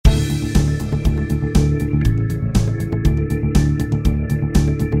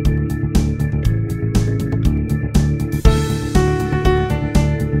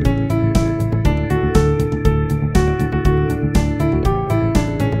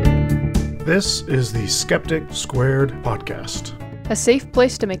This is the Skeptic Squared podcast. A safe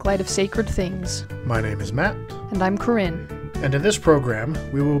place to make light of sacred things. My name is Matt. And I'm Corinne. And in this program,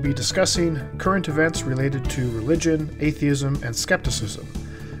 we will be discussing current events related to religion, atheism, and skepticism.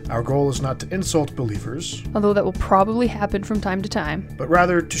 Our goal is not to insult believers, Although that will probably happen from time to time. but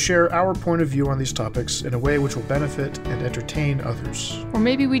rather to share our point of view on these topics in a way which will benefit and entertain others. Or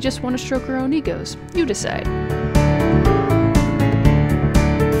maybe we just want to stroke our own egos. You decide.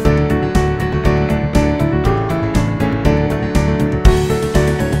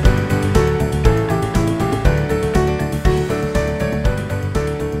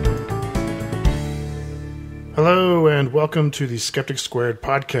 Hello and welcome to the Skeptic Squared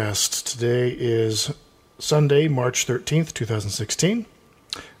podcast. Today is Sunday, March 13th, 2016.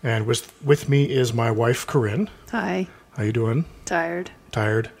 And with me is my wife, Corinne. Hi. How you doing? Tired.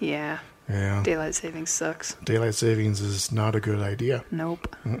 Tired? Yeah. Yeah. Daylight savings sucks. Daylight savings is not a good idea.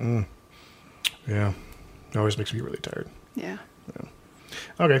 Nope. Yeah. It always makes me really tired. Yeah.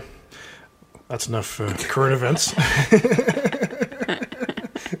 Okay. That's enough current events.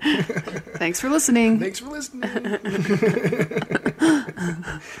 Thanks for listening. Thanks for listening.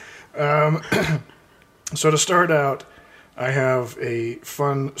 So to start out, I have a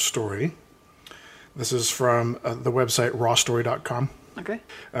fun story. This is from the website rawstory.com. Okay.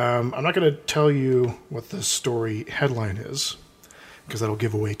 I'm not going to tell you what the story headline is, because that'll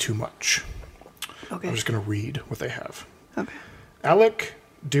give away too much. Okay. I'm just going to read what they have. Okay. Alec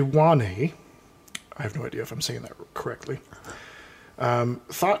Diwane, I have no idea if I'm saying that correctly,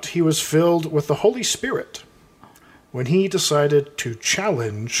 thought he was filled with the Holy Spirit when he decided to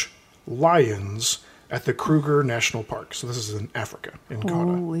challenge lions at the Kruger National Park. So this is in Africa, in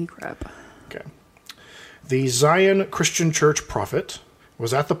Ghana. Holy crap. Okay. The Zion Christian Church prophet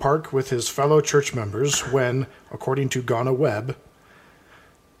was at the park with his fellow church members when, according to Ghana Web,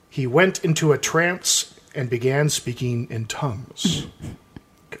 he went into a trance and began speaking in tongues.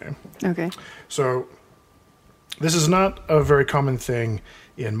 Okay. Okay. So this is not a very common thing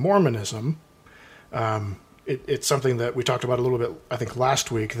in Mormonism. It's something that we talked about a little bit, I think,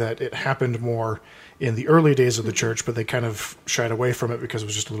 last week, that it happened more in the early days of the church, but they kind of shied away from it because it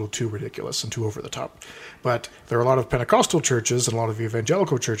was just a little too ridiculous and too over the top. But there are a lot of Pentecostal churches and a lot of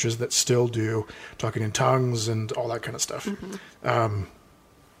evangelical churches that still do talking in tongues and all that kind of stuff.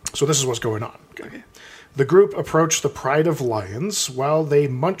 So this is what's going on. Okay. The group approached the Pride of Lions while they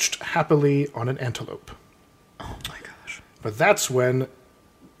munched happily on an antelope. Oh my gosh. But that's when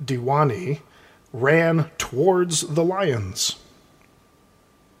Diwane ran towards the lions.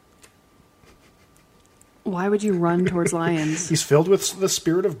 Why would you run towards lions? He's filled with the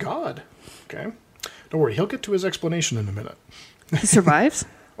Spirit of God. Okay? Don't worry, he'll get to his explanation in a minute. He survives?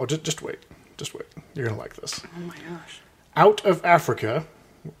 Oh, just wait. Just wait. You're going to like this. Oh my gosh. Out of Africa,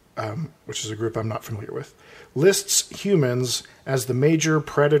 which is a group I'm not familiar with, lists humans as the major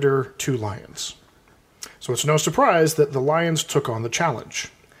predator to lions. So it's no surprise that the lions took on the challenge.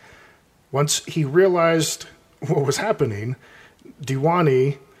 Once he realized what was happening,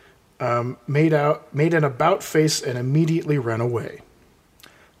 Diwane made an about face and immediately ran away.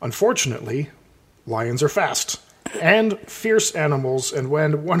 Unfortunately, lions are fast and fierce animals, and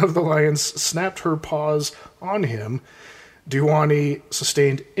when one of the lions snapped her paws on him, Diwane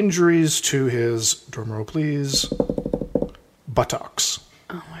sustained injuries to his, drumroll please, buttocks.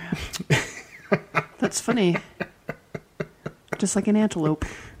 Oh my gosh. That's funny. Just like an antelope.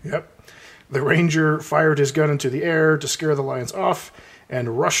 Yep. The ranger fired his gun into the air to scare the lions off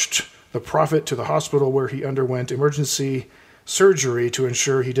and rushed the prophet to the hospital where he underwent emergency surgery to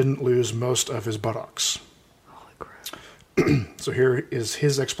ensure he didn't lose most of his buttocks. Holy crap. So here is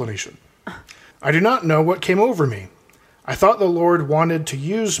his explanation. I do not know what came over me. I thought the Lord wanted to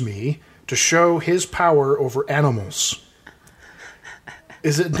use me to show his power over animals.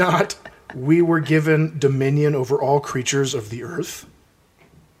 Is it not we were given dominion over all creatures of the earth?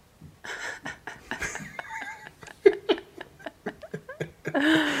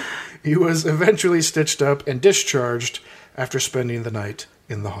 He was eventually stitched up and discharged after spending the night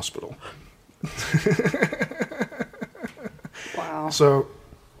in the hospital. Wow. So,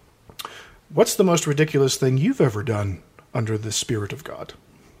 what's the most ridiculous thing you've ever done under the Spirit of God?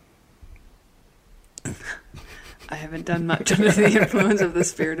 I haven't done much under the influence of the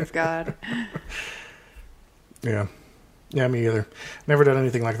Spirit of God. Yeah, me either. Never done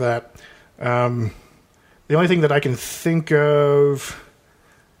anything like that. The only thing that I can think of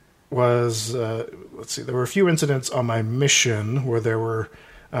was, let's see, there were a few incidents on my mission where there were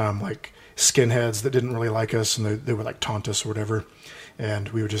like skinheads that didn't really like us, and they would like taunt us or whatever, and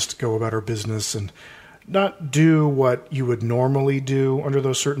we would just go about our business and not do what you would normally do under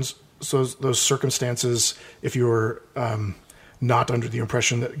those certain those circumstances if you were not under the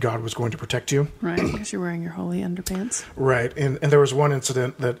impression that God was going to protect you. Right, because you're wearing your holy underpants. Right, and there was one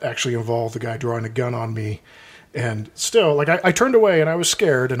incident that actually involved the guy drawing a gun on me, and still, like, I turned away and I was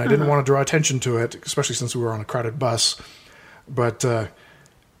scared, and I didn't want to draw attention to it, especially since we were on a crowded bus. But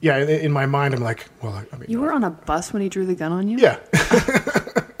yeah, in my mind, I'm like, well, I mean, You were on a bus when he drew the gun on you? yeah,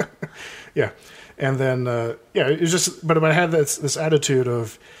 yeah, and then yeah, it was just, but I had this attitude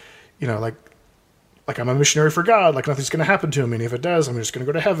of, you know, like I'm a missionary for God, like nothing's going to happen to me, and if it does, I'm just going to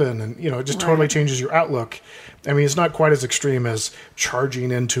go to heaven, and, you know, it just totally changes your outlook. I mean, it's not quite as extreme as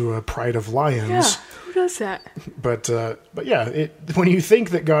charging into a pride of lions. Yeah, who does that? But yeah, when you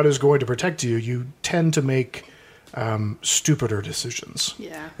think that God is going to protect you, you tend to make stupider decisions.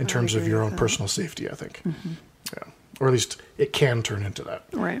 Yeah, in I terms of agree your with own that. personal safety, I think. Yeah, or at least it can turn into that.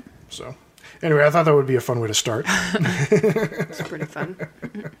 Right. So, anyway, I thought that would be a fun way to start. It's pretty fun.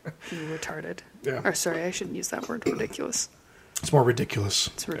 You're retarded. Yeah. Or sorry, I shouldn't use that word. Ridiculous. It's more ridiculous.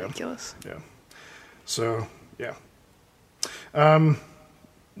 It's ridiculous. Yeah. So, yeah.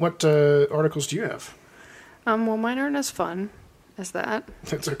 What articles do you have? Well, mine aren't as fun as that.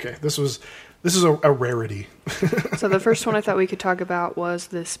 That's okay. This is a rarity. So the first one I thought we could talk about was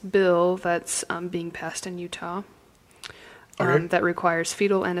this bill that's being passed in Utah Okay. that requires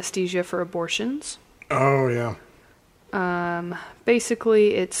fetal anesthesia for abortions. Oh, yeah.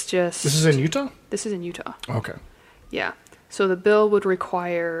 Basically, it's just... This is in Utah? This is in Utah. Okay. Yeah. So the bill would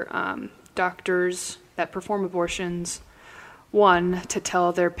require doctors that perform abortions, one, to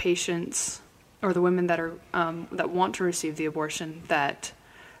tell their patients or the women that are that want to receive the abortion that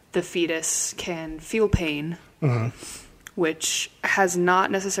the fetus can feel pain, which has not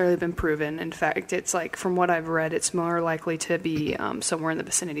necessarily been proven. In fact, it's like, from what I've read, it's more likely to be somewhere in the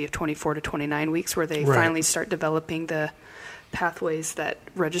vicinity of 24 to 29 weeks where they Right. finally start developing the pathways that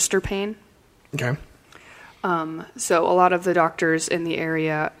register pain. Okay. So a lot of the doctors in the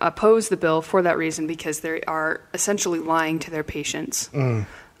area oppose the bill for that reason, because they are essentially lying to their patients. And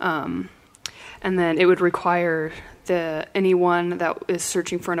then it would require anyone that is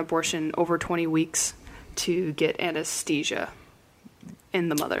searching for an abortion over 20 weeks to get anesthesia in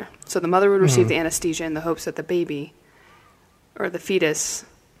the mother. So the mother would receive the anesthesia in the hopes that the baby or the fetus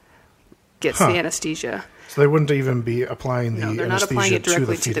gets the anesthesia. So they wouldn't even be applying the No, they're not anesthesia applying it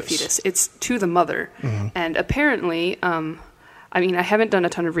directly to the fetus. It's to the mother. And apparently, I mean, I haven't done a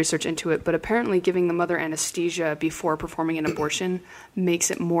ton of research into it, but apparently giving the mother anesthesia before performing an abortion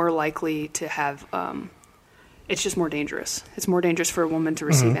makes it more likely to have, it's just more dangerous. It's more dangerous for a woman to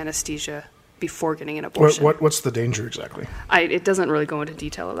receive anesthesia before getting an abortion. What's the danger exactly? It doesn't really go into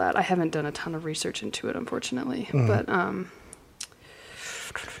detail of that. I haven't done a ton of research into it, unfortunately. But let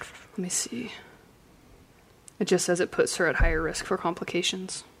me see. It just says it puts her at higher risk for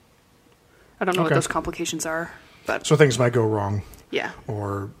complications. I don't know what Okay. those complications are, but So things might go wrong, yeah.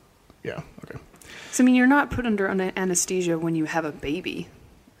 or yeah, okay. So, I mean, you're not put under anesthesia when you have a baby.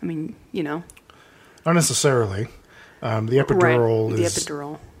 I mean, you know. Not necessarily. The epidural right. The is.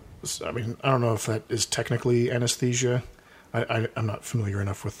 epidural. I mean, I don't know if that is technically anesthesia. I'm not familiar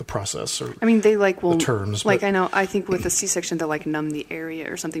enough with the process or I mean, they like will the terms. like but, I know. I think with a C-section they like numb the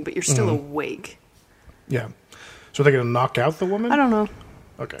area or something, but you're still awake. yeah. So they're going to knock out the woman? I don't know.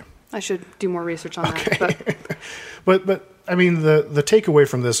 Okay. I should do more research on Okay. that. But But I mean, the takeaway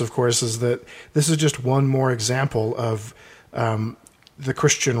from this, of course, is that this is just one more example of the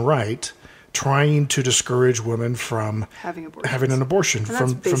Christian right trying to discourage women from having abortions. having an abortion, And that's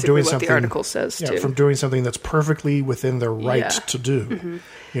from basically doing what something. the article says yeah, too. from doing something that's perfectly within their right Yeah. to do.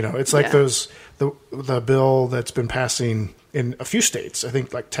 You know, it's like Yeah. the bill that's been passing in a few states. I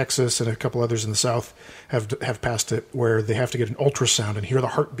think like Texas and a couple others in the South have passed it, where they have to get an ultrasound and hear the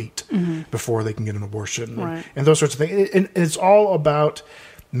heartbeat before they can get an abortion, Right. and those sorts of things. And it's all about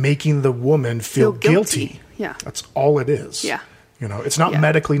making the woman feel guilty. Yeah. That's all it is. Yeah. You know, it's not Yeah.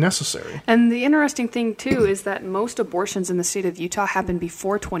 medically necessary. And the interesting thing, too, is that most abortions in the state of Utah happen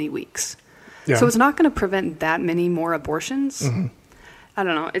before 20 weeks. Yeah. So it's not going to prevent that many more abortions. I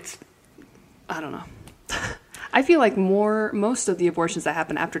don't know. I don't know. I feel like most of the abortions that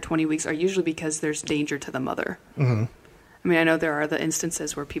happen after 20 weeks are usually because there's danger to the mother. I mean, I know there are the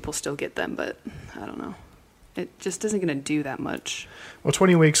instances where people still get them, but I don't know. It just isn't going to do that much. Well,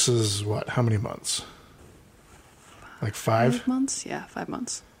 20 weeks is what? How many months? Like 5? 5 months? Yeah, 5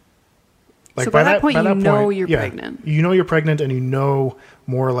 months. Like So by that point, you know you're yeah, pregnant. You know you're pregnant, and you know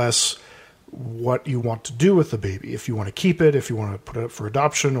more or less what you want to do with the baby. If you want to keep it, if you want to put it up for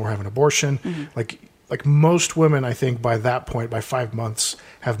adoption or have an abortion. Like most women, I think by that point, by 5 months,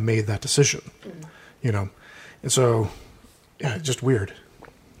 have made that decision. You know, and so yeah, it's just weird.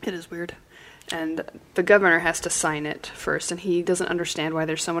 It is weird. And the governor has to sign it first, and he doesn't understand why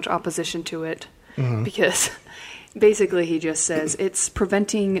there's so much opposition to it, because basically he just says it's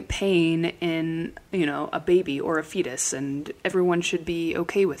preventing pain in, a baby or a fetus, and everyone should be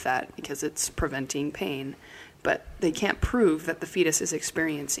okay with that because it's preventing pain. But they can't prove that the fetus is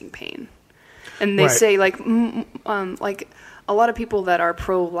experiencing pain. And they say, like a lot of people that are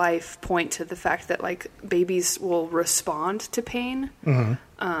pro-life point to the fact that, like, babies will respond to pain.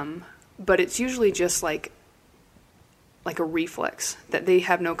 But it's usually just like a reflex that they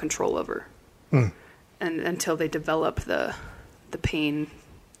have no control over, and until they develop the pain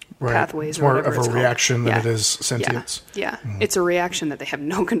pathways. It's more or whatever of a it's reaction called. than it is sentience. Yeah, it's a reaction that they have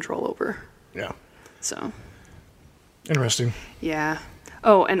no control over. Yeah. So Interesting. yeah.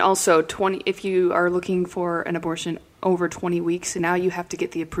 Oh, and also 20. If you are looking for an abortion over 20 weeks, now you have to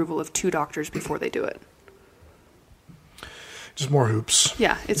get the approval of 2 doctors before they do it. Just more hoops.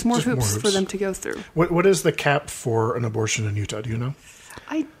 Yeah, it's more hoops for them to go through. What is the cap for an abortion in Utah? Do you know?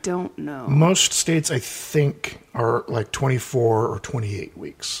 I don't know. Most states, I think, are like 24 or 28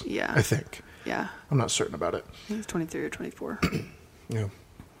 weeks. Yeah. I think. Yeah. I'm not certain about it. I think it's 23 or 24. Yeah.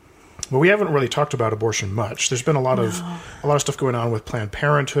 Well, we haven't really talked about abortion much. There's been a lot of stuff going on with Planned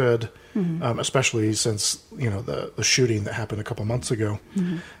Parenthood, especially since the shooting that happened a couple months ago.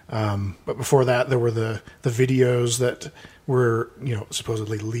 But before that, there were the videos that were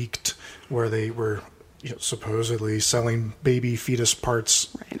supposedly leaked, where they were supposedly selling baby fetus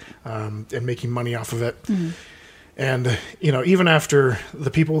parts, and making money off of it. And even after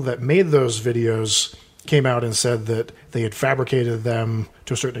the people that made those videos came out and said that they had fabricated them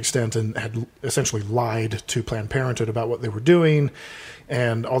to a certain extent and had essentially lied to Planned Parenthood about what they were doing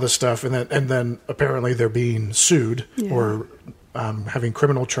and all this stuff. And then apparently they're being sued or having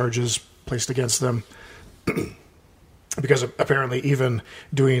criminal charges placed against them because apparently even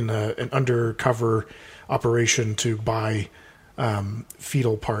doing an undercover operation to buy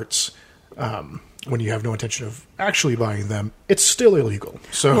fetal parts when you have no intention of actually buying them, it's still illegal.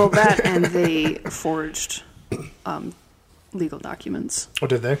 So, well, that and they forged legal documents. Oh,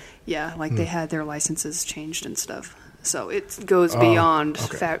 did they? Yeah, like they had their licenses changed and stuff. So it goes beyond,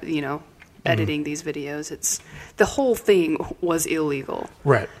 editing these videos. It's the whole thing was illegal.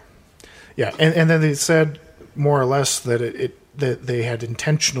 Right. Yeah, and then they said more or less that that they had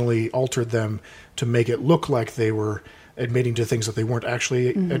intentionally altered them to make it look like they were admitting to things that they weren't actually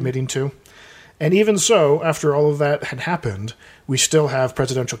admitting to. And even so, after all of that had happened, we still have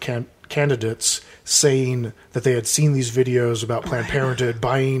presidential candidates saying that they had seen these videos about Planned Parenthood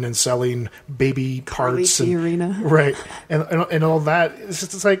buying and selling baby parts. Right. And all that. It's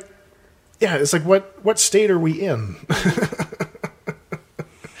just like, yeah, it's like, what state are we in?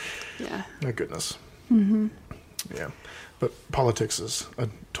 Yeah. My goodness. Yeah. But politics is a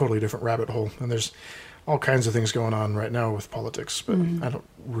totally different rabbit hole. And there's all kinds of things going on right now with politics, but I don't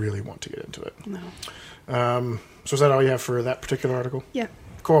really want to get into it. No. So is that all you have for that particular article? Yeah.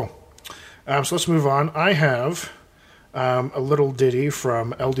 Cool. So let's move on. I have a little ditty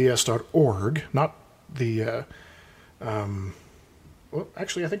from LDS.org, not the... well,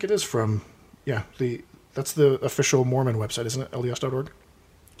 actually, I think it is from... Yeah, that's the official Mormon website, isn't it? LDS.org?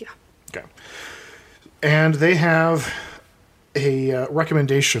 Yeah. Okay. And they have a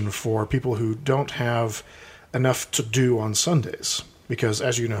recommendation for people who don't have enough to do on Sundays. Because,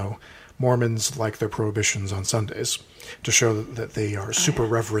 as you know, Mormons like their prohibitions on Sundays to show that they are super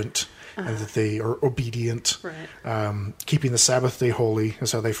reverent and that they are obedient. Right. Keeping the Sabbath day holy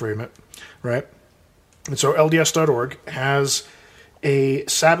is how they frame it. Right? And so LDS.org has a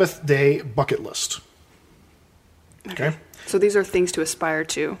Sabbath day bucket list. Okay? So these are things to aspire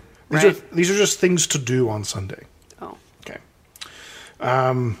to, right? These are just things to do on Sunday. Oh. Okay.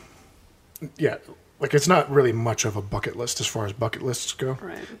 Yeah, like it's not really much of a bucket list as far as bucket lists go.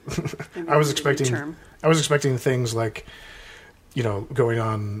 Right. I was expecting things like, going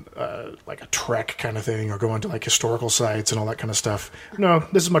on like a trek kind of thing or going to like historical sites and all that kind of stuff. No,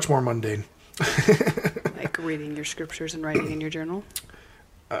 this is much more mundane. Like reading your scriptures and writing in your journal?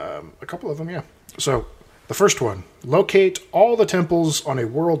 A couple of them, yeah. So, the first one, locate all the temples on a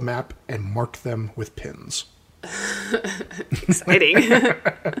world map and mark them with pins. Exciting.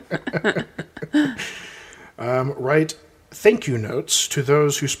 Write thank you notes to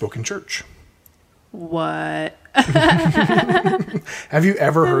those who spoke in church. What? Have you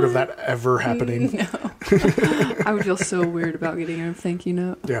ever heard of that ever happening? No. I would feel so weird about getting a thank you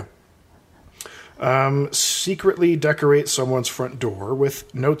note. Yeah. Secretly decorate someone's front door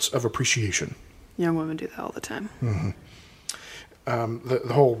with notes of appreciation. Young women do that all the time. The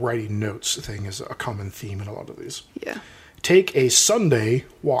whole writing notes thing is a common theme in a lot of these. Yeah. take a Sunday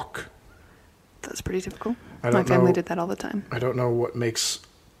walk. That's pretty typical. I My don't family know- did that all the time. I don't know what makes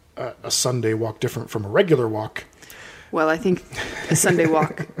a Sunday walk different from a regular walk. Well, I think a Sunday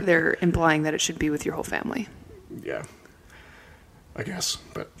walk, they're implying that it should be with your whole family. Yeah, I guess.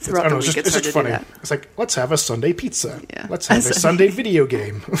 But Throughout I don't the know, week, it's it's hard just to do funny. that. It's like, let's have a Sunday pizza. Yeah. Let's have a Sunday video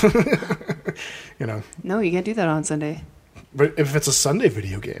game. You know, No, you can't do that on Sunday. but if it's a Sunday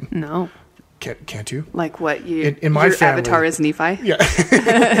video game, No. can't you? Like what? In my your family- avatar is Nephi? Yeah.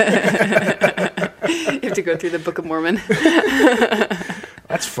 You have to go through the Book of Mormon.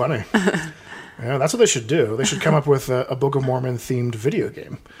 That's funny. Yeah, that's what they should do. They should come up with a Book of Mormon themed video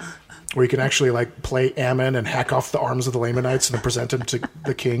game where you can actually like play Ammon and hack off the arms of the Lamanites and then present them to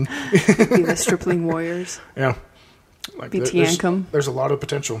the king. Be the Stripling Warriors. Yeah. Like Be there's- Teancum. There's a lot of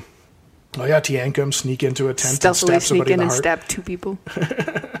potential. Oh yeah, Teancum, sneak into a tent Stealthily and stab sneak somebody in in the and heart. stab 2 people.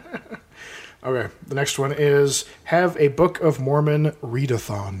 Okay, the next one is have a Book of Mormon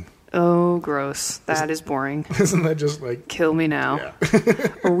readathon. Oh, gross. That is boring. Isn't that just like, Kill me now. yeah,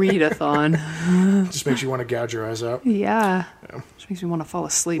 Readathon. just makes you want to gouge your eyes out. Yeah. Just makes me want to fall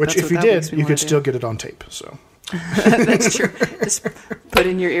asleep. Which, That's if what you that makes did, me you wanna could do. still get it on tape. So, That's true. Just put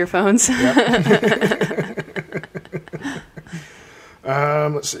in your earphones.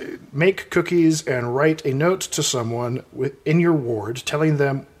 let's see. Make cookies and write a note to someone in your ward, telling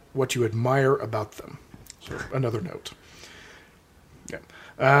them what you admire about them. So, another note.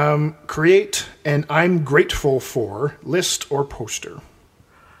 Yeah. Create an I'm grateful for list or poster.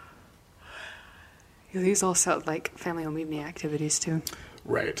 These all sound like family home evening activities, too.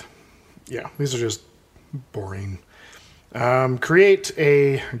 Right. Yeah, these are just boring. Create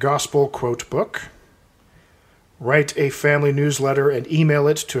a gospel quote book. Write a family newsletter and email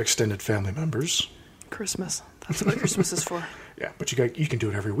it to extended family members. Christmas. That's what Christmas is for. Yeah, but you can do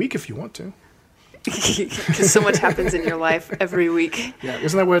it every week if you want to. Because so much happens in your life every week. Yeah,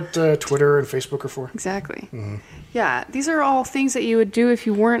 isn't that what Twitter and Facebook are for? Exactly. Yeah, these are all things that you would do if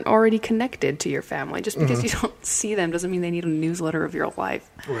you weren't already connected to your family. Just because you don't see them doesn't mean they need a newsletter of your life.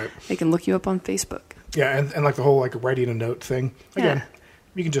 Right. They can look you up on Facebook. Yeah, and like the whole like writing a note thing. Again, Yeah.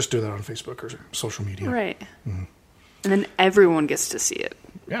 you can just do that on Facebook or social media. Right. And then everyone gets to see it.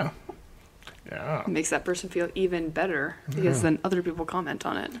 Yeah. Yeah. It makes that person feel even better because then other people comment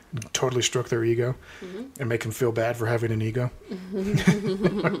on it. Totally stroke their ego and make them feel bad for having an ego.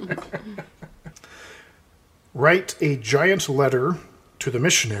 Write a giant letter to the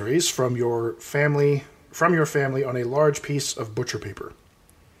missionaries from your family on a large piece of butcher paper.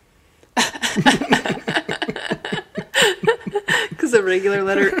 Because a regular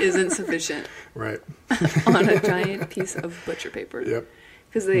letter isn't sufficient Right. on a giant piece of butcher paper. Yep.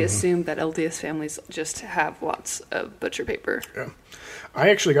 Because they assume that LDS families just have lots of butcher paper. Yeah. I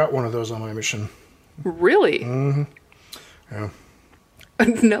actually got one of those on my mission. Really? Yeah.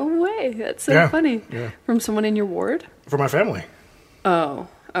 No way. That's so Yeah, funny. yeah. From someone in your ward? For my family. Oh,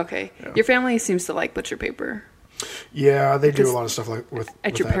 okay. Yeah. Your family seems to like butcher paper. Yeah, they do a Because lot of stuff like with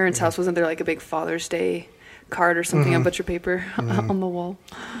At with your that, parents' yeah. house, wasn't there like a big Father's Day card or something on butcher paper on the wall?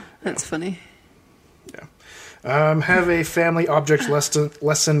 That's funny. Have a family object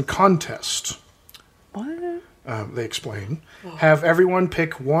lesson contest. What? They explain. Have everyone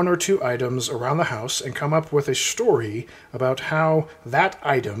pick 1 or 2 items around the house and come up with a story about how that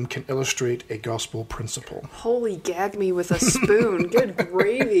item can illustrate a gospel principle. Holy gag me with a spoon. Good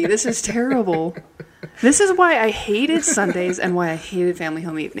gravy. This is terrible. This is why I hated Sundays and why I hated family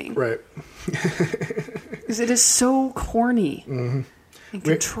home evening. Right. Because it is so corny and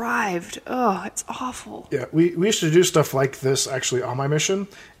contrived. Oh, it's awful. Yeah, we used to do stuff like this actually on my mission,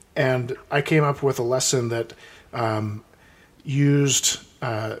 and I came up with a lesson that used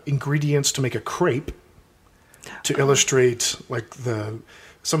ingredients to make a crepe to illustrate like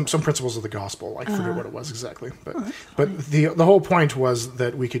some principles of the gospel. I forget what it was exactly, but the whole point was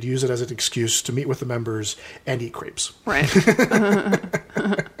that we could use it as an excuse to meet with the members and eat crepes. Right.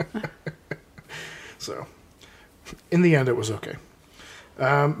 So, in the end, it was okay.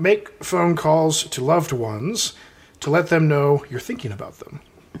 Make phone calls to loved ones to let them know you're thinking about them.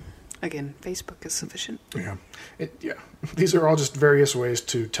 Again, Facebook is sufficient. Yeah. These are all just various ways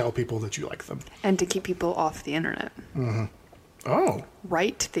to tell people that you like them. And to keep people off the internet. Oh,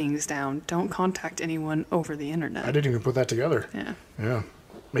 Write things down. Don't contact anyone over the internet. I didn't even put that together. Yeah. Yeah.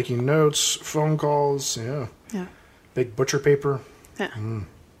 Making notes, phone calls, yeah. Yeah. Big butcher paper. Yeah.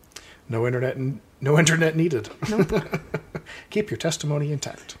 No internet needed. Nope. Keep your testimony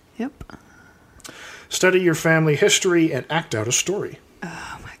intact. Yep. Study your family history and act out a story.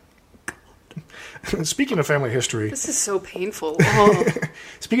 Oh my. Speaking of family history, This is so painful. Oh.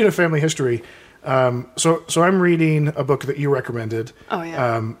 speaking of family history, So I'm reading a book that you recommended. Oh,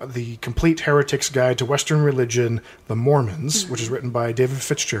 yeah. The Complete Heretic's Guide to Western Religion, The Mormons, which is written by David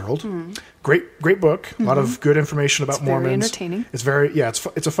Fitzgerald. Great book. A lot of good information about Mormons. Very entertaining. It's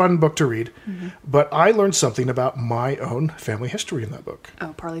it's a fun book to read. But I learned something about my own family history in that book.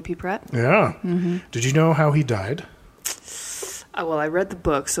 Oh, Parley P. Pratt? Yeah. Did you know how he died? Well, I read the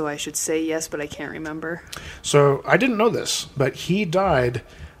book, so I should say yes, but I can't remember. So I didn't know this, but he died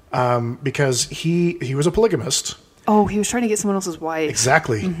because he was a polygamist. Oh, he was trying to get someone else's wife.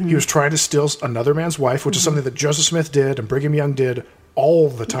 Exactly. He was trying to steal another man's wife, which is something that Joseph Smith did and Brigham Young did all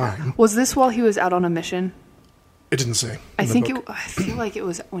the time. Was this while he was out on a mission? It didn't say. I feel like it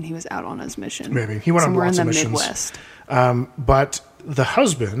was when he was out on his mission. Maybe. He went on somewhere lots in the of missions. Midwest. But the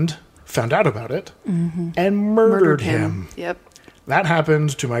husband found out about it and murdered him. Yep. That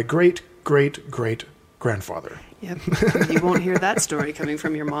happened to my great-great-great-grandfather. Yep. You won't hear that story coming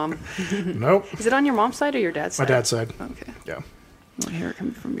from your mom. Nope. Is it on your mom's side or your dad's My side? dad's side. Okay. Yeah. You won't hear it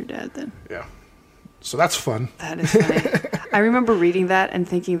coming from your dad then. Yeah. So that's fun. That is funny. I remember reading that and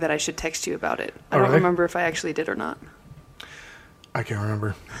thinking that I should text you about it. I don't really? remember if I actually did or not. I can't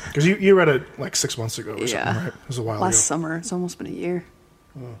remember. Because you read it like 6 months ago or something, right? It was a while Last ago. summer. It's almost been a year.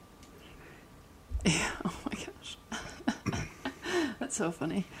 Yeah. Oh my gosh. That's so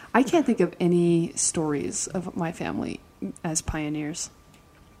funny. I can't think of any stories of my family as pioneers.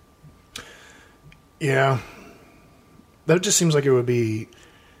 Yeah. That just seems like it would be,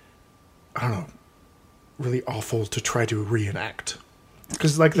 I don't know, really awful to try to reenact.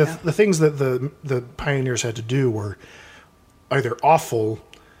 Because like the things that the pioneers had to do were either awful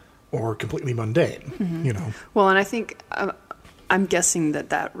or completely mundane, you know. Well, and I think I'm guessing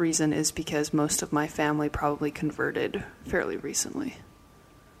that reason is because most of my family probably converted fairly recently.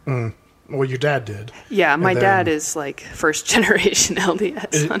 Well, your dad did. Yeah, my then- dad is like first generation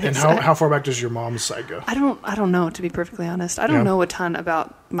LDS. on And his side. how far back does your mom's side go? I don't know, to be perfectly honest. I don't know a ton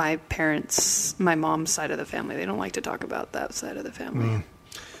about my mom's side of the family. They don't like to talk about that side of the family.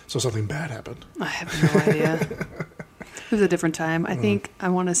 So something bad happened. I have no idea. It was a different time. I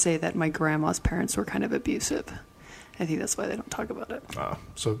want to say that my grandma's parents were kind of abusive. I think that's why they don't talk about it.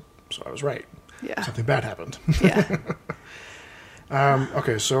 So I was right. Yeah. Something bad happened. Yeah.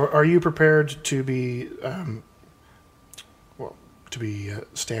 Okay, so are you prepared to be,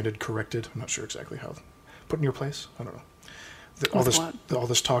 standard corrected? I'm not sure exactly how. Put in your place? I don't know. All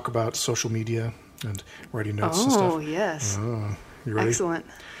this talk about social media and writing notes and stuff. Oh, yes. You ready? Excellent.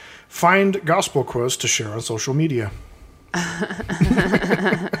 Find gospel quotes to share on social media.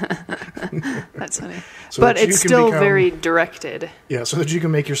 That's funny. So but that you it's can still become- very directed. Yeah, so that you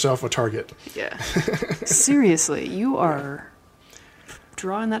can make yourself a target. Yeah. Seriously, you are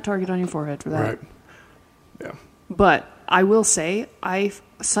drawing that target on your forehead for that. Right. Yeah. But I will say,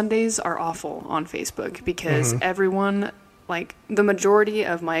 Sundays are awful on Facebook because everyone, like the majority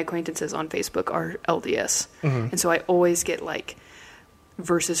of my acquaintances on Facebook are LDS. And so I always get like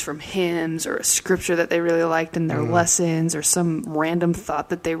verses from hymns or a scripture that they really liked in their lessons or some random thought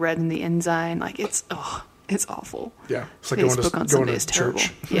that they read in the ensign. Like it's awful. Yeah. It's like Facebook on Sunday going is to terrible.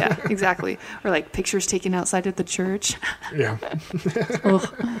 church. Yeah, exactly. Or like pictures taken outside of the church. Yeah.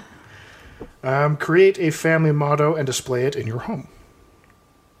 Ugh. Create a family motto and display it in your home.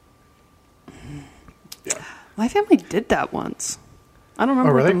 Yeah. My family did that once. I don't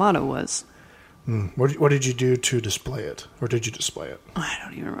remember what really? the motto was. What did you do to display it? Or did you display it? I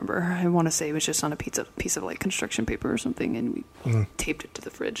don't even remember. I want to say it was just on a piece of like construction paper or something, and we taped it to the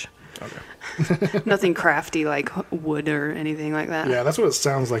fridge. Okay. Nothing crafty like wood or anything like that. Yeah, that's what it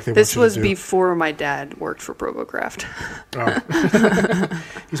sounds like they This want you was to do. before my dad worked for Probocraft. Oh.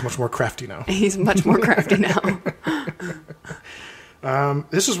 He's much more crafty now. He's much more crafty now.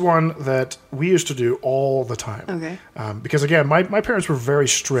 This is one that we used to do all the time. Okay. Because, again, my parents were very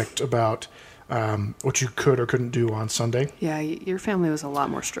strict about what you could or couldn't do on Sunday. Yeah, your family was a lot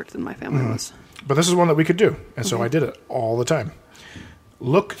more strict than my family was. But this is one that we could do, and so I did it all the time.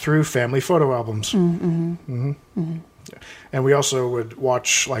 Look through family photo albums. Yeah. And we also would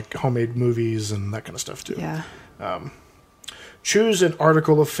watch like homemade movies and that kind of stuff too. Yeah. Choose an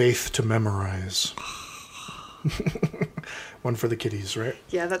article of faith to memorize. One for the kiddies, right?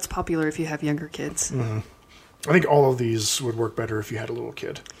 Yeah, that's popular if you have younger kids. I think all of these would work better if you had a little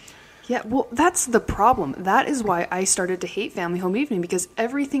kid. Yeah, well, that's the problem. That is why I started to hate Family Home Evening, because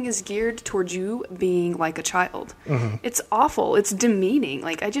everything is geared towards you being like a child. It's awful. It's demeaning.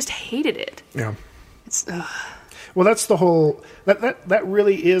 Like, I just hated it. Yeah. It's Well, that's the whole... That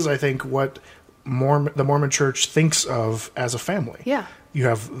really is, I think, what the Mormon Church thinks of as a family. Yeah. You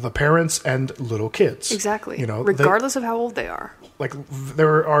have the parents and little kids. exactly. You know, regardless of how old they are. like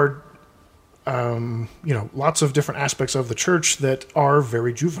there are lots of different aspects of the church that are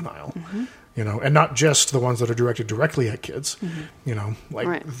very juvenile. And not just the ones that are directed directly at kids.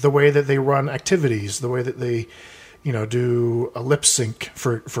 Right. The way that they run activities, the way that they, do a lip sync,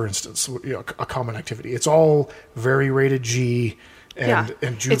 for instance, a common activity. It's all very rated G and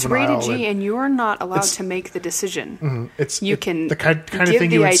juvenile. It's rated G, and you are not allowed to make the decision. You can the kind of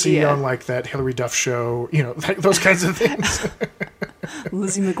thing you would see on like that Hillary Duff show, those kinds of things.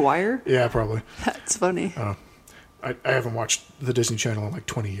 Lizzie McGuire? Yeah, probably. That's funny. I haven't watched the Disney Channel in like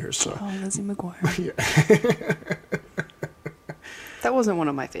 20 years. So. Oh, Lizzie McGuire. Yeah. That wasn't one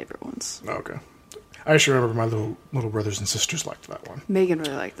of my favorite ones. Oh, okay. I actually remember my little brothers and sisters liked that one. Megan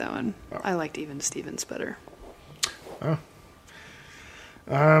really liked that one. Oh. I liked Even Stevens better. Oh.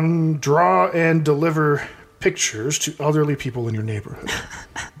 Draw and deliver pictures to elderly people in your neighborhood.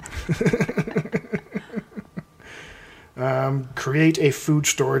 Create a food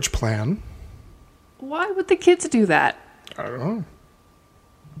storage plan. Why would the kids do that? I don't know.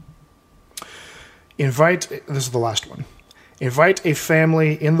 This is the last one. Invite a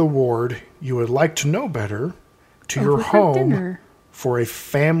family in the ward you would like to know better to Over your for home dinner. for a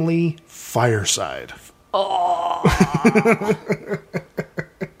family fireside. Oh.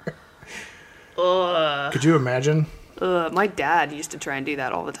 Could you imagine? My dad used to try and do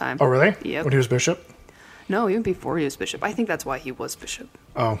that all the time. Oh, really? Yep. When he was bishop? No, even before he was bishop. I think that's why he was bishop.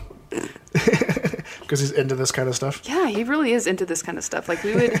 Oh. Because he's into this kind of stuff? Yeah, he really is into this kind of stuff. Like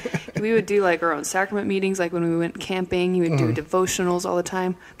we would do like our own sacrament meetings. Like when we went camping, he would do devotionals all the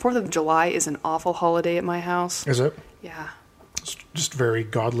time. 4th of July is an awful holiday at my house. Is it? Yeah. It's just very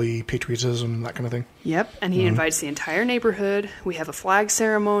godly patriotism, that kind of thing? Yep. And he invites the entire neighborhood. We have a flag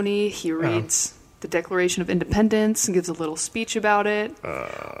ceremony. He reads the Declaration of Independence and gives a little speech about it.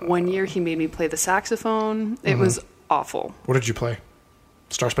 One year he made me play the saxophone. It was awful. What did you play?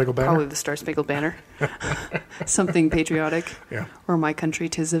 Star Spangled Banner? Probably the Star Spangled Banner. Something patriotic. Yeah. Or My Country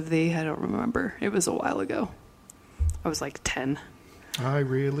 'Tis of Thee. I don't remember. It was a while ago. I was like 10. I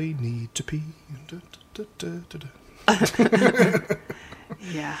really need to pee. Da, da, da, da.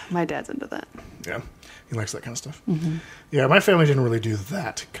 Yeah, my dad's into that. Yeah, he likes that kind of stuff. Yeah, my family didn't really do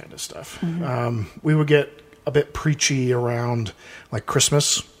that kind of stuff. We would get a bit preachy around like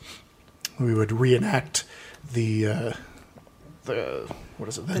Christmas. We would reenact the what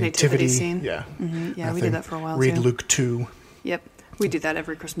is it? The nativity scene. Yeah, Yeah, we did that for a while Read too. Luke 2. Yep, we do that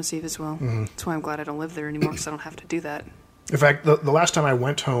every Christmas Eve as well. That's why I'm glad I don't live there anymore because I don't have to do that. In fact, the last time I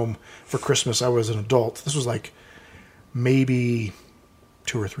went home for Christmas, I was an adult. This was like maybe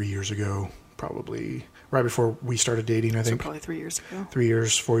 2 or 3 years ago, probably right before we started dating, I So think. probably 3 years ago.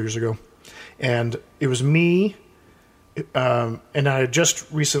 4 years ago. And it was me, and I had just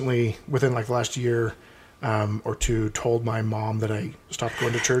recently, within like the last year or two, told my mom that I stopped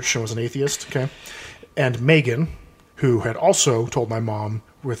going to church and was an atheist, okay? And Megan, who had also told my mom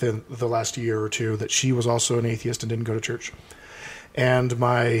within the last year or two that she was also an atheist and didn't go to church. And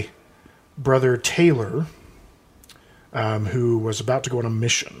my brother Taylor, who was about to go on a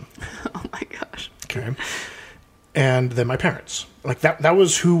mission. Oh my gosh. Okay. And then my parents. Like that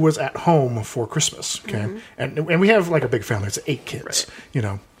was who was at home for Christmas. Okay. And we have like a big family. It's 8 kids,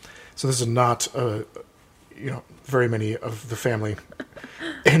 Right. So this is not, very many of the family.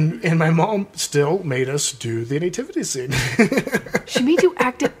 And my mom still made us do the nativity scene. She made you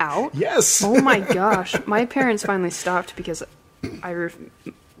act it out? Yes. Oh my gosh. My parents finally stopped because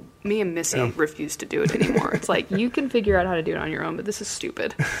me and Missy refused to do it anymore. It's like, you can figure out how to do it on your own, but this is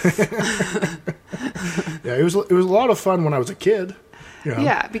stupid. Yeah, it was a lot of fun when I was a kid.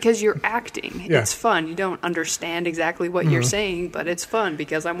 Yeah, because you're acting. Yeah. It's fun. You don't understand exactly what you're saying, but it's fun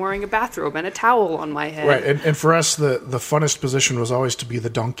because I'm wearing a bathrobe and a towel on my head. Right, and for us, the funnest position was always to be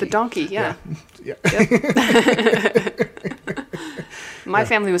the donkey. The donkey, yeah. Yeah. My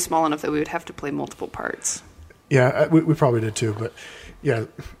family was small enough that we would have to play multiple parts. Yeah, we probably did too, but yeah,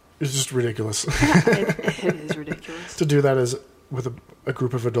 it's just ridiculous It is ridiculous. to do that with a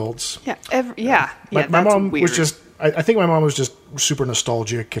group of adults. Yeah, My that's mom weird. was just, I think my mom was just super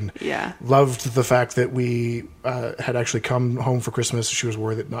nostalgic and Yeah. loved the fact that we had actually come home for Christmas. She was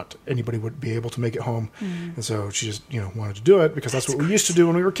worried that not anybody would be able to make it home. And so she just, wanted to do it because that's what we used to do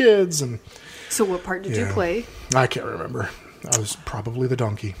when we were kids. And So what part did you Yeah. play? I can't remember. I was probably the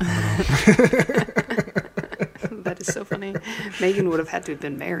donkey. I don't know. That is so funny. Megan would have had to have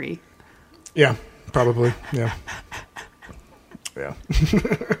been Mary. Yeah, probably. Yeah. Yeah.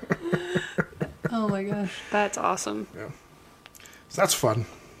 Oh my gosh. That's awesome. Yeah. So that's fun.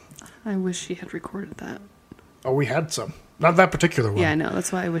 I wish she had recorded that. Oh, we had some. Not that particular one. Yeah, I know.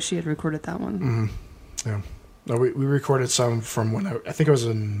 That's why I wish she had recorded that one. Yeah. No, we recorded some from when I think I was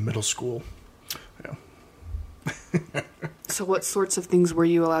in middle school. Yeah. So what sorts of things were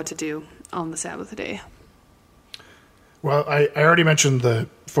you allowed to do on the Sabbath day? Well, I already mentioned the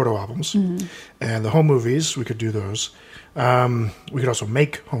photo albums and the home movies. We could do those. We could also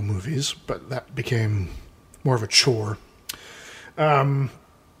make home movies, but that became more of a chore.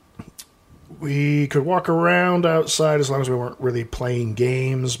 We could walk around outside as long as we weren't really playing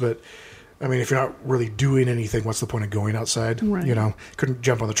games, but I mean, if you're not really doing anything, what's the point of going outside? Right. You know, couldn't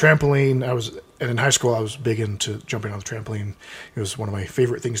jump on the trampoline. And in high school, I was big into jumping on the trampoline. It was one of my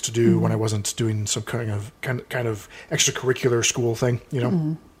favorite things to do when I wasn't doing some kind of extracurricular school thing, you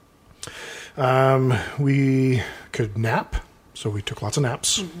know. We could nap, so we took lots of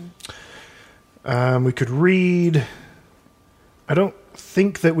naps. We could read. I don't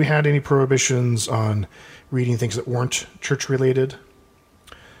think that we had any prohibitions on reading things that weren't church related.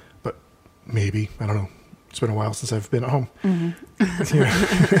 Maybe. I don't know. It's been a while since I've been at home.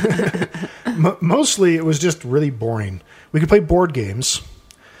 Mostly it was just really boring. We could play board games,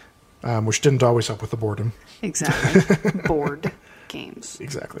 which didn't always help with the boredom. Exactly. Board games.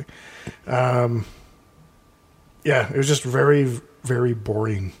 Exactly. Yeah, it was just very, very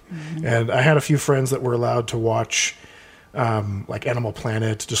boring. And I had a few friends that were allowed to watch like Animal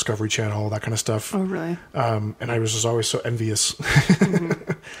Planet, Discovery Channel, that kind of stuff. Oh, really? And I was just always so envious.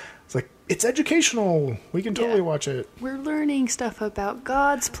 It's like, it's educational. We can totally watch it. We're learning stuff about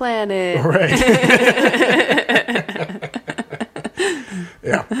God's planet. Right.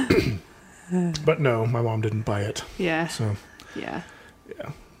 Yeah. But no, my mom didn't buy it. Yeah. So, Yeah. yeah.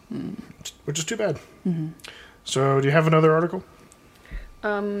 Which is too bad. So, do you have another article?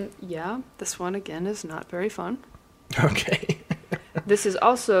 Yeah. This one, again, is not very fun. Okay. This is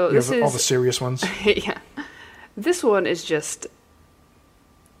also... You have all the serious ones? Yeah. This one is just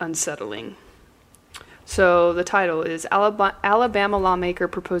unsettling. So the title is Alabama lawmaker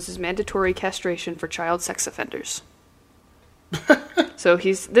proposes mandatory castration for child sex offenders. So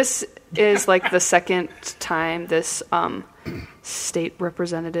this is like the second time this state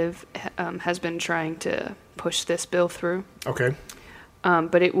representative has been trying to push this bill through. Okay.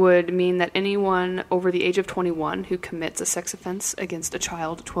 But it would mean that anyone over the age of 21 who commits a sex offense against a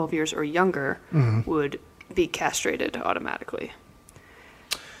child 12 years or younger would be castrated automatically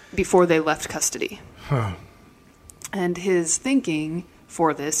before they left custody. Huh. And his thinking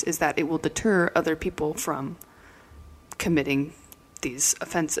for this is that it will deter other people from committing these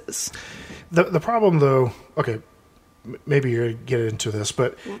offenses. The problem, though, okay, maybe you're going to get into this,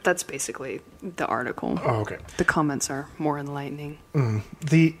 but... That's basically the article. Oh, okay. The comments are more enlightening.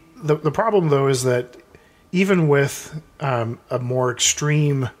 The problem, though, is that even with a more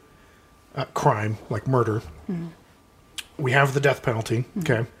extreme crime, like murder, we have the death penalty,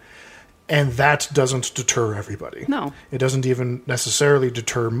 okay? And that doesn't deter everybody. No. It doesn't even necessarily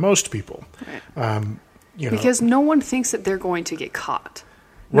deter most people. Right. You know. Because no one thinks that they're going to get caught.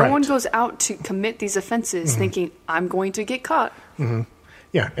 No Right. one goes out to commit these offenses thinking, I'm going to get caught.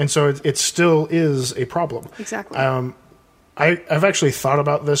 Yeah, and so it still is a problem. Exactly. I've actually thought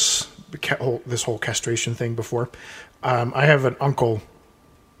about this whole castration thing before. I have an uncle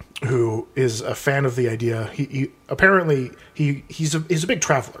who is a fan of the idea. He apparently he's a big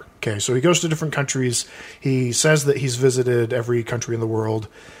traveler. Okay, so he goes to different countries. He says that he's visited every country in the world,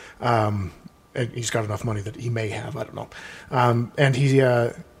 and he's got enough money that he may have. I don't know. And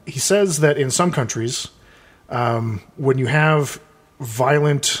he says that in some countries, when you have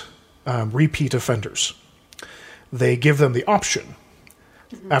violent repeat offenders, they give them the option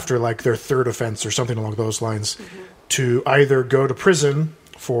after like their third offense or something along those lines to either go to prison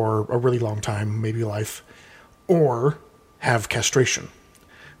for a really long time, maybe life, or have castration.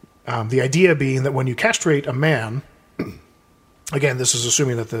 The idea being that when you castrate a man, again, this is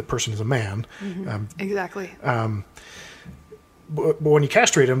assuming that the person is a man. Exactly. But when you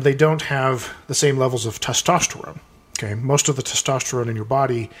castrate them, they don't have the same levels of testosterone. Okay, most of the testosterone in your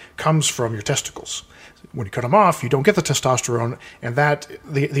body comes from your testicles. When you cut them off, you don't get the testosterone, and that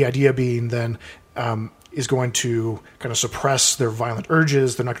the idea being then is going to kind of suppress their violent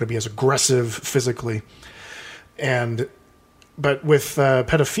urges. They're not going to be as aggressive physically, but with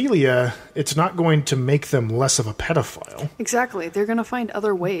pedophilia, it's not going to make them less of a pedophile. Exactly. They're going to find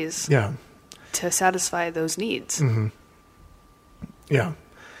other ways to satisfy those needs. Yeah.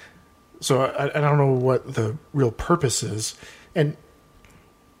 So I don't know what the real purpose is. And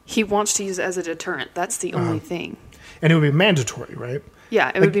he wants to use it as a deterrent. That's the only thing. And it would be mandatory, right?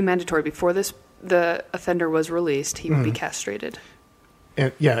 Yeah, it would be mandatory. Before the offender was released, he would be castrated.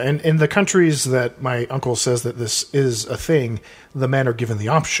 And in the countries that my uncle says that this is a thing, the men are given the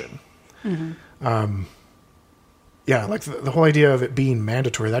option. Yeah, like the whole idea of it being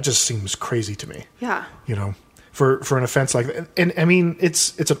mandatory, that just seems crazy to me. Yeah. You know, for an offense like that. And I mean,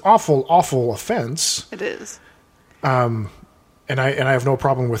 it's an awful, awful offense. It is. And I have no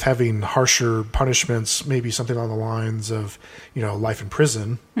problem with having harsher punishments, maybe something along the lines of, you know, life in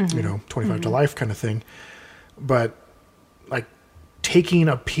prison, you know, 25 to life kind of thing. But like taking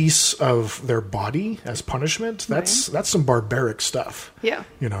a piece of their body as punishment, that's some barbaric stuff. Yeah.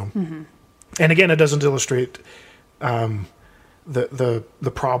 You know. And again, it doesn't illustrate the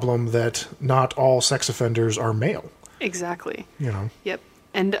problem that not all sex offenders are male. Exactly. You know. Yep.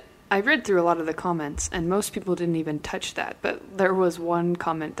 And I read through a lot of the comments, and most people didn't even touch that. But there was one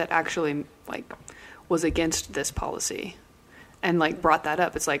comment that actually like was against this policy, and like brought that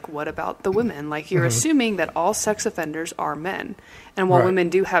up. It's like, what about the women? Like you're assuming that all sex offenders are men, and while Right. women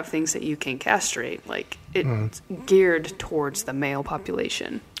do have things that you can castrate, like it's geared towards the male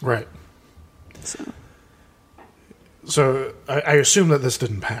population. Right. So I assume that this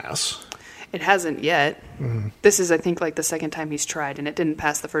didn't pass. it hasn't yet. This is, I think, like the second time he's tried, and it didn't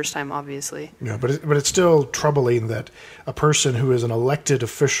pass the first time, obviously. Yeah, but it's still troubling that a person who is an elected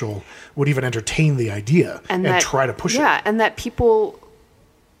official would even entertain the idea and try to push it. Yeah, and that people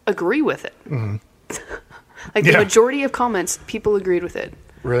agree with it. Like the majority of comments, people agreed with it.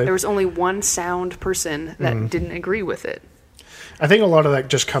 Really? There was only one sound person that didn't agree with it. I think a lot of that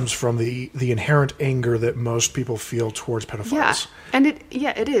just comes from the inherent anger that most people feel towards pedophiles. Yeah, and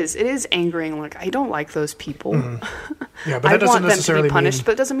it is. It is angering. Like, I don't like those people. Yeah, but I that doesn't want them to necessarily be punished, mean,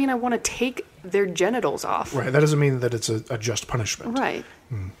 but it doesn't mean I want to take their genitals off. right. That doesn't mean that it's a just punishment. Right.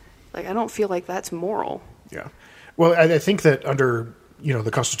 Like, I don't feel like that's moral. Yeah. Well, I think that under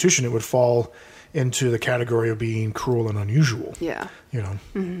the Constitution, it would fall into the category of being cruel and unusual. Yeah. You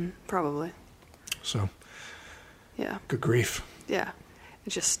know. Probably. So. Yeah. Good grief. Yeah.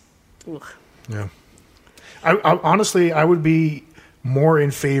 It's just. Ugh. Yeah. I honestly, I would be more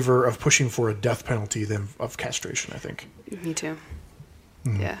in favor of pushing for a death penalty than of castration, I think. Me too.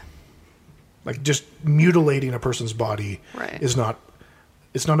 Yeah. Like, just mutilating a person's body Right. is not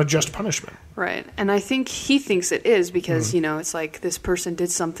a just punishment. Right. And I think he thinks it is because, it's like this person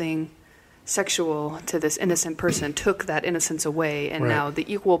did something sexual to this innocent person, took that innocence away, and Right. now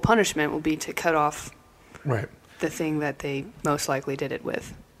the equal punishment will be to cut off Right. the thing that they most likely did it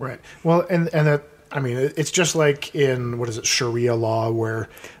with. Right. Well, and that, I mean, it's just like in, what is it, Sharia law, where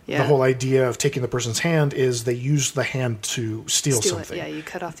the Yeah. whole idea of taking the person's hand is they use the hand to steal Steal something. it. Yeah, you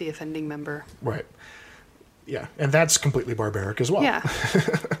cut off the offending member. Right. Yeah. And that's completely barbaric as well. Yeah.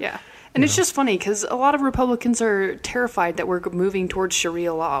 Yeah. And it's just funny because a lot of Republicans are terrified that we're moving towards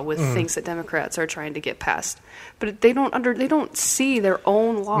Sharia law with things that Democrats are trying to get passed. But they don't see their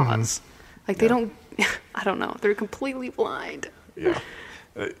own laws. Like they don't, I don't know. They're completely blind. Yeah.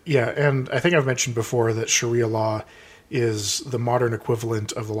 Yeah. And I think I've mentioned before that Sharia law is the modern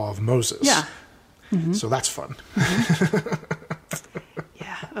equivalent of the law of Moses. Yeah. So that's fun.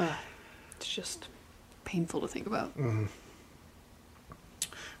 Yeah. It's just painful to think about.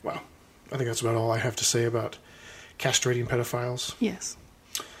 Well, I think that's about all I have to say about castrating pedophiles. Yes.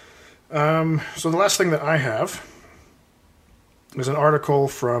 So the last thing that I have is an article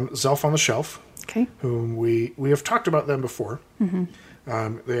from Zelf on the Shelf, Okay. whom we have talked about them before. They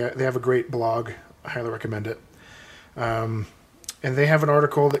have a great blog. I highly recommend it. And they have an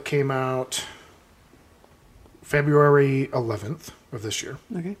article that came out February 11th of this year.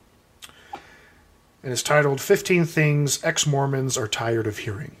 Okay. And it's titled 15 Things Ex-Mormons Are Tired of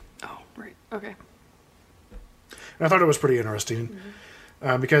Hearing. Oh, right. Okay. And I thought it was pretty interesting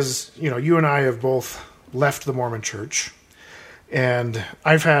because, you and I have both left the Mormon Church. And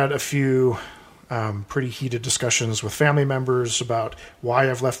I've had a few pretty heated discussions with family members about why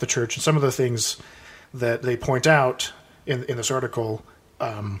I've left the church. And some of the things that they point out in this article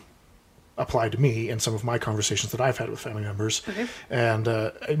apply to me in some of my conversations that I've had with family members. Okay. And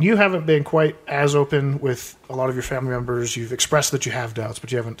you haven't been quite as open with a lot of your family members. You've expressed that you have doubts,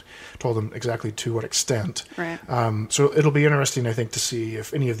 but you haven't told them exactly to what extent. Right. So it'll be interesting, I think, to see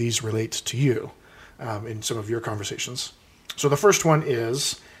if any of these relate to you in some of your conversations. So the first one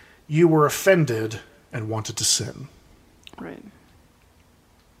is, you were offended and wanted to sin. Right.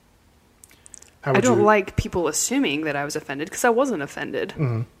 How I would don't you... like people assuming that I was offended because I wasn't offended.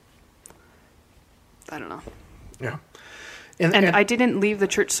 I don't know. Yeah. And I didn't leave the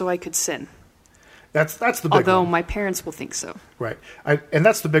church so I could sin. That's the big Although one. my parents will think so. Right. And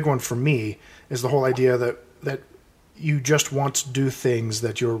that's the big one for me, is the whole idea that you just want to do things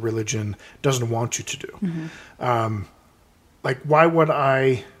that your religion doesn't want you to do. Like, why would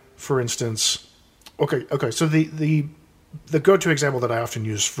I, for instance... Okay, so the go-to example that I often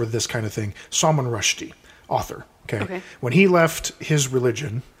use for this kind of thing, Salman Rushdie, author, Okay. When he left his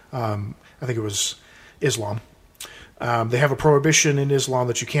religion, I think it was Islam, they have a prohibition in Islam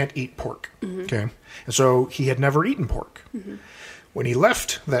that you can't eat pork. Okay. And so he had never eaten pork. When he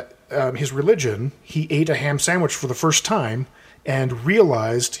left that his religion, he ate a ham sandwich for the first time and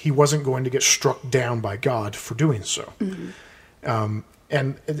realized he wasn't going to get struck down by God for doing so. And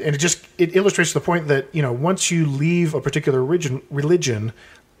it illustrates the point that, you know, once you leave a particular religion,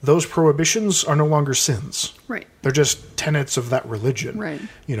 those prohibitions are no longer sins. Right. They're just tenets of that religion. Right.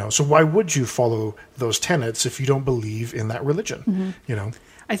 You know, so why would you follow those tenets if you don't believe in that religion? You know?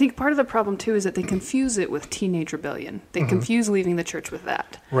 I think part of the problem, too, is that they confuse it with teenage rebellion. They confuse leaving the church with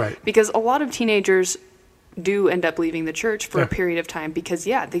that. Right. Because a lot of teenagers do end up leaving the church for Yeah. a period of time because,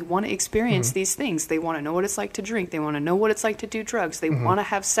 they want to experience these things. They want to know what it's like to drink. They want to know what it's like to do drugs. They want to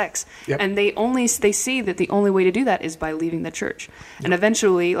have sex. Yep. And they see that the only way to do that is by leaving the church. And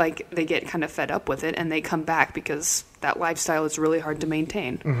eventually, like, they get kind of fed up with it and they come back because that lifestyle is really hard to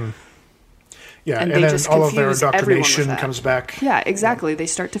maintain. Yeah, And and they then just all of their confuse everyone with indoctrination that. comes back. Yeah, exactly. They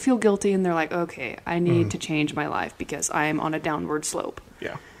start to feel guilty and they're like, okay, I need to change my life because I am on a downward slope.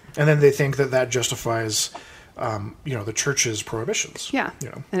 Yeah. And then they think that justifies, you know, the church's prohibitions. Yeah. You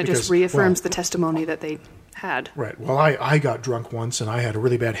know, And it because, just reaffirms well, the testimony that they had. Right. Well, I got drunk once and I had a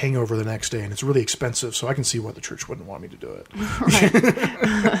really bad hangover the next day and it's really expensive, so I can see why the church wouldn't want me to do it.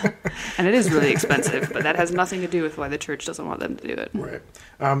 Right. And it is really expensive, but that has nothing to do with why the church doesn't want them to do it. Right.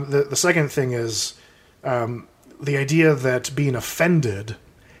 The second thing is the idea that being offended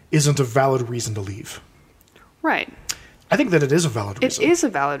isn't a valid reason to leave. Right. I think that it is a valid reason. It is a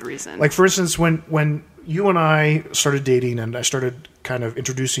valid reason. Like, for instance, when you and I started dating and I started kind of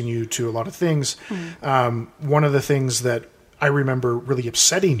introducing you to a lot of things, one of the things that I remember really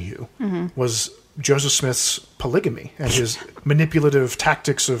upsetting you was Joseph Smith's polygamy and his manipulative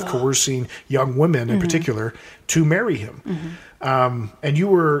tactics of coercing young women in particular to marry him. And you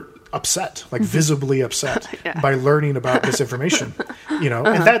were upset, like visibly upset by learning about this information, you know,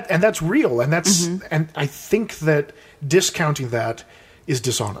 and that's real. And that's, and I think that discounting that is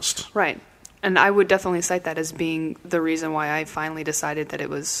dishonest. Right. And I would definitely cite that as being the reason why I finally decided that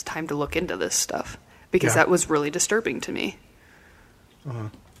it was time to look into this stuff. Because that was really disturbing to me.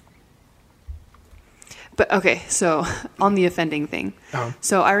 But, okay, so on the offending thing.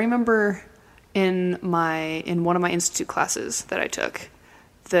 So I remember in one of my institute classes that I took,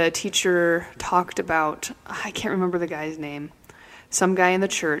 the teacher talked about, I can't remember the guy's name, some guy in the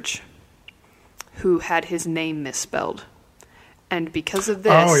church who had his name misspelled. And because of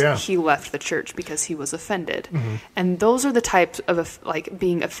this, he left the church because he was offended. And those are the types of like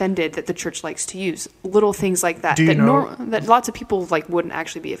being offended that the church likes to use. Little things like that that lots of people like wouldn't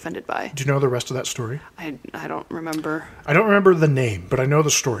actually be offended by. Do you know the rest of that story? I don't remember. I don't remember the name, but I know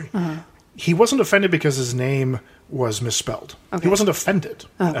the story. He wasn't offended because his name was misspelled. Okay. He wasn't offended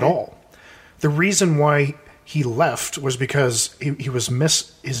at all. The reason why he left was because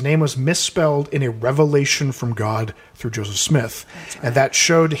his name was misspelled in a revelation from God through Joseph Smith. Right. And that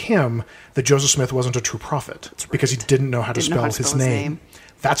showed him that Joseph Smith wasn't a true prophet because he didn't know how to spell his name.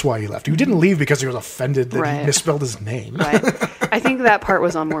 That's why he left. He didn't leave because he was offended that he misspelled his name. Right. I think that part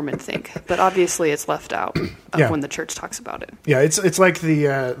was on Mormon Think, but obviously it's left out of when the church talks about it. Yeah, it's like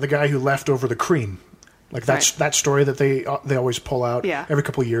the guy who left over the cream. Like that story that they always pull out every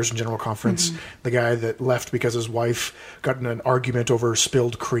couple of years in General Conference. The guy that left because his wife got in an argument over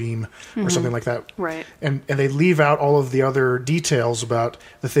spilled cream or something like that. Right. And they leave out all of the other details about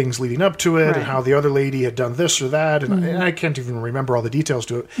the things leading up to it and how the other lady had done this or that. And I can't even remember all the details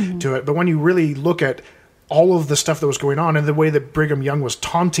to it. But when you really look at all of the stuff that was going on and the way that Brigham Young was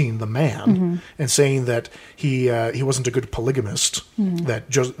taunting the man and saying that he wasn't a good polygamist,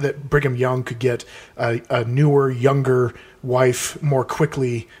 that Brigham Young could get a newer, younger wife more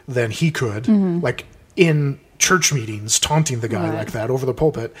quickly than he could, like in church meetings, taunting the guy like that over the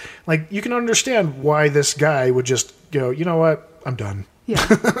pulpit. Like, you can understand why this guy would just go, you know what, I'm done. Yeah,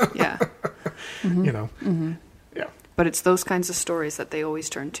 yeah. You know, yeah. But it's those kinds of stories that they always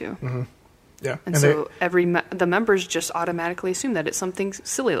turn to. Yeah, and so the members just automatically assume that it's something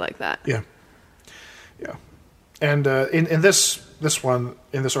silly like that. Yeah, yeah. And in this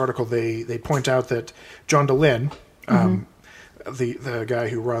article, they point out that John DeLynn, the guy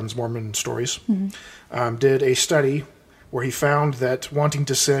who runs Mormon Stories, did a study where he found that wanting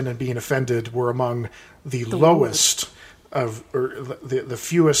to sin and being offended were among the lowest of, or the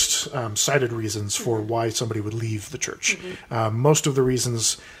fewest cited reasons for why somebody would leave the church. Most of the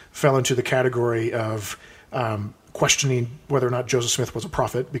reasons fell into the category of questioning whether or not Joseph Smith was a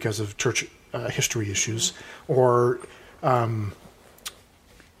prophet because of church history issues, or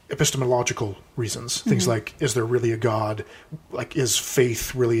epistemological reasons. Things like, is there really a God? Like, is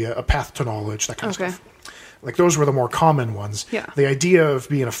faith really a path to knowledge? That kind of Okay. stuff. Like, those were the more common ones. Yeah. The idea of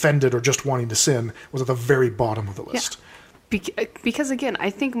being offended or just wanting to sin was at the very bottom of the list. Because again, I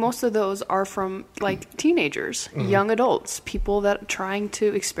think most of those are from like teenagers, young adults, people that are trying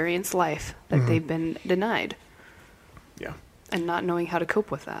to experience life that they've been denied Yeah. and not knowing how to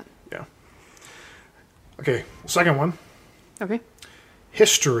cope with that. Yeah. Okay, second one. Okay.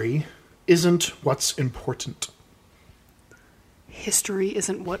 History isn't what's important. History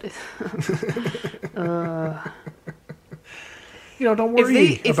isn't what. Don't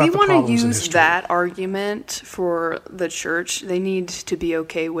worry If about they the want problems to in use history. that argument for the church, they need to be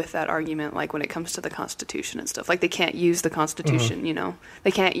okay with that argument. Like when it comes to the Constitution and stuff, like they can't use the Constitution.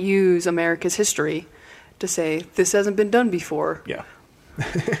 They can't use America's history to say this hasn't been done before. Yeah.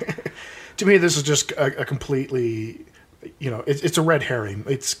 To me, this is just a completely, it's a red herring.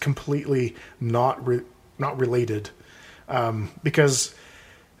 It's completely not related. Because,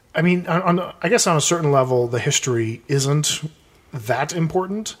 I mean, I guess on a certain level, the history isn't that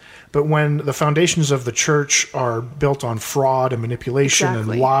important. But when the foundations of the church are built on fraud and manipulation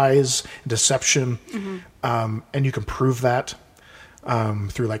Exactly. and lies and deception, and you can prove that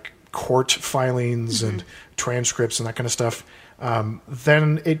through like court filings and transcripts and that kind of stuff,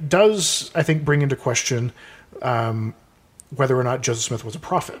 then it does, I think, bring into question whether or not Joseph Smith was a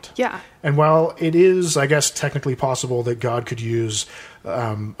prophet. Yeah. And while it is, I guess, technically possible that God could use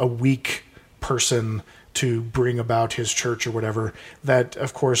a weak person to bring about his church or whatever, that,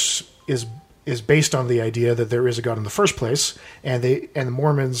 of course, is based on the idea that there is a God in the first place. And the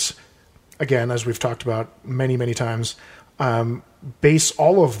Mormons, again, as we've talked about many, many times, base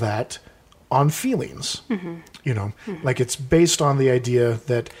all of that on feelings. Like it's based on the idea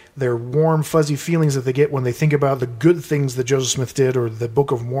that their warm, fuzzy feelings that they get when they think about the good things that Joseph Smith did or the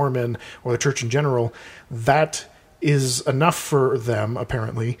Book of Mormon or the church in general, that is enough for them,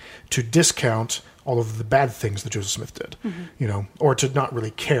 apparently, to discount all of the bad things that Joseph Smith did, or to not really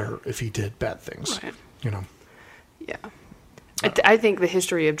care if he did bad things, Right. Yeah. I think the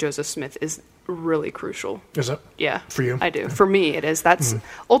history of Joseph Smith is really crucial. Is it? Yeah. For you? I do. For me, it is. That's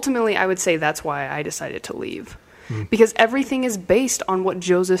ultimately, I would say that's why I decided to leave. Because everything is based on what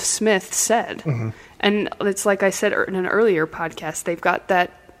Joseph Smith said. And it's like I said in an earlier podcast, they've got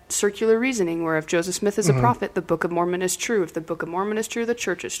that circular reasoning where if Joseph Smith is a prophet, the Book of Mormon is true. If the Book of Mormon is true, the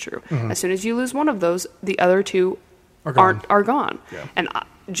church is true. As soon as you lose one of those, the other two Are gone. are gone. Yeah. And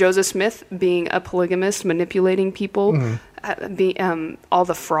Joseph Smith being a polygamist, manipulating people, all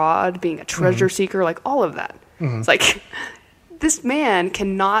the fraud, being a treasure seeker, like all of that. It's like this man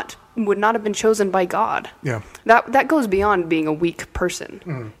would not have been chosen by God. Yeah. That goes beyond being a weak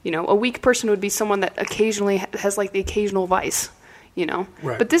person. A weak person would be someone that occasionally has like the occasional vice.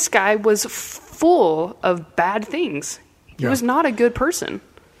 Right. But this guy was full of bad things. He Yeah. was not a good person.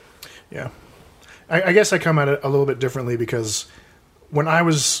 Yeah. I guess I come at it a little bit differently because when I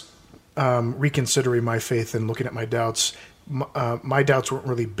was reconsidering my faith and looking at my doubts, my doubts weren't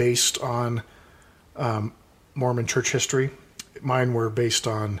really based on Mormon church history. Mine were based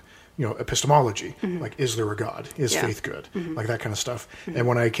on, epistemology. Like, is there a God? Is Yeah. faith good? Like that kind of stuff. And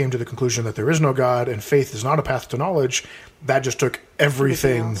when I came to the conclusion that there is no God and faith is not a path to knowledge, that just took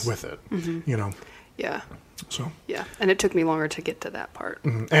everything else. with it, Yeah. So, Yeah. And it took me longer to get to that part.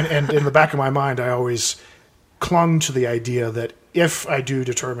 and in the back of my mind, I always clung to the idea that if I do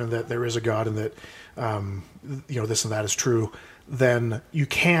determine that there is a God and that, this and that is true, then you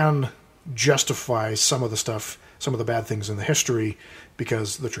can justify some of the stuff, some of the bad things in the history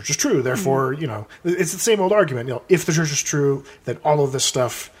because the church is true. Therefore, it's the same old argument. If the church is true, then all of this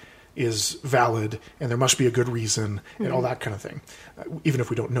stuff is valid and there must be a good reason and all that kind of thing, even if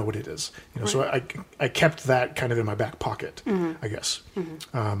we don't know what it is. So I kept that kind of in my back pocket, I guess.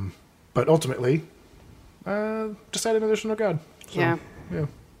 But ultimately, decided that there's no God. So, Yeah.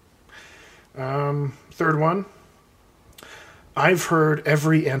 Third one. I've heard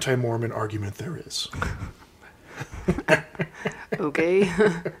every anti-Mormon argument there is. Okay.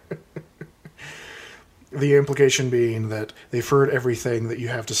 The implication being that they've heard everything that you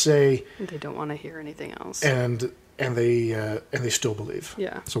have to say, They don't want to hear anything else. and they still believe.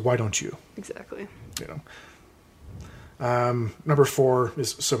 Yeah. So why don't you? Exactly. Number 4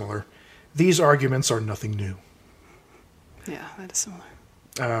 is similar. These arguments are nothing new, Yeah, that is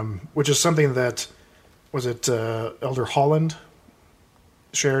similar. which is something that Elder Holland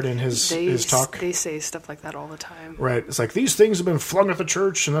shared in his talk. They say stuff like that all the time. Right. It's like these things have been flung at the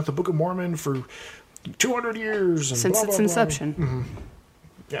church and at the Book of Mormon for 200 years and Since blah, its blah, blah. inception.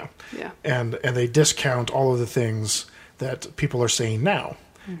 Yeah. Yeah. And they discount all of the things that people are saying now.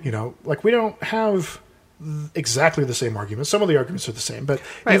 Like we don't have exactly the same arguments. Some of the arguments are the same, but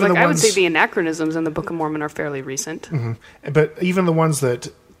Right, even like the I ones, would say the anachronisms in the Book of Mormon are fairly recent. but even the ones that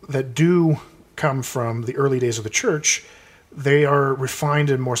do come from the early days of the church, they are refined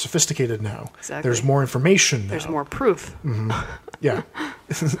and more sophisticated now. Exactly. There's more information now. There's more proof. Yeah.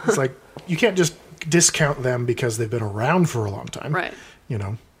 It's like you can't just discount them because they've been around for a long time. Right.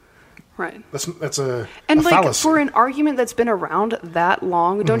 Right. That's a And like fallacy. for an argument that's been around that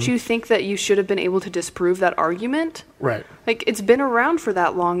long, don't you think that you should have been able to disprove that argument? Right. Like it's been around for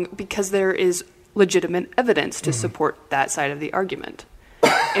that long because there is legitimate evidence to support that side of the argument.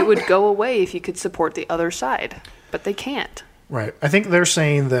 It would go away if you could support the other side, but they can't. Right. I think they're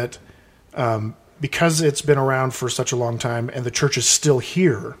saying that because it's been around for such a long time and the church is still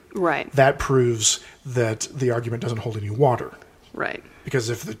here, Right. that proves that the argument doesn't hold any water. Right.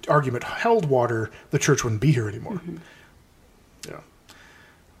 Because if the argument held water, the church wouldn't be here anymore. Yeah.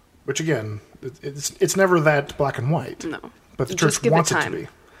 Which again, it's never that black and white. No. But the Just church give it wants it to time. be.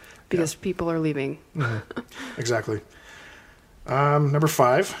 Because people are leaving. Exactly. Number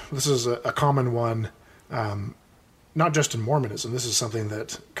 5. This is a common one, not just in Mormonism. This is something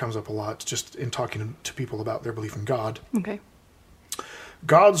that comes up a lot just in talking to people about their belief in God. Okay.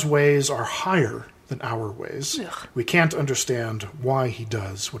 God's ways are higher than our ways. Ugh. We can't understand why he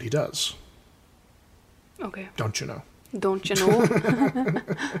does what he does. Okay. Don't you know? Don't you know?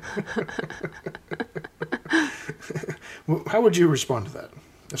 Well, how would you respond to that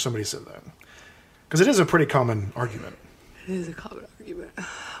if somebody said that? Because it is a pretty common argument. It is a common argument.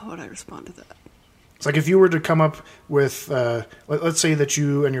 How would I respond to that? It's like if you were to come up with, let's say that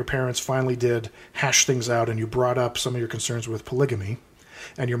you and your parents finally did hash things out and you brought up some of your concerns with polygamy,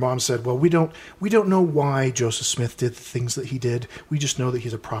 and your mom said, well, we don't know why Joseph Smith did the things that he did. We just know that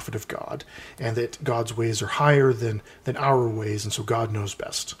he's a prophet of God and that God's ways are higher than our ways, and so God knows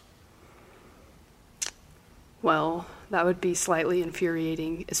best. Well, that would be slightly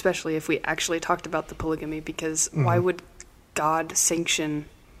infuriating, especially if we actually talked about the polygamy, because why would God sanction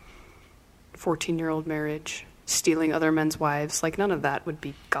 14-year-old marriage, stealing other men's wives? Like, none of that would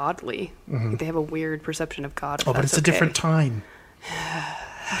be godly. Like, they have a weird perception of God. Oh, but it's a different time.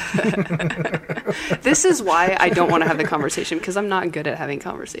 This is why I don't want to have the conversation, because I'm not good at having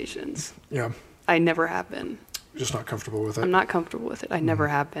conversations. Yeah, I never have been. just not comfortable with it. I'm not comfortable with it. I never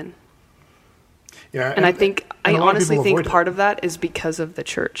have been. Yeah, And I think, I a lot of honestly people think avoid it. part of that is because of the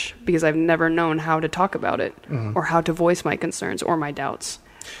church, because I've never known how to talk about it or how to voice my concerns or my doubts.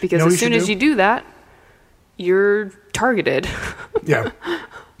 Because know what as you soon should as do? you do that, you're targeted. Yeah,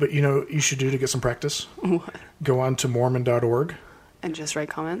 but you should do to get some practice. What? Go on to Mormon.org And just write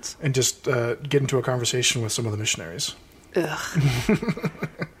comments. and just get into a conversation with some of the missionaries. Ugh.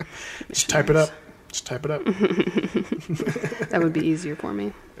 Just type it up. Just type it up. That would be easier for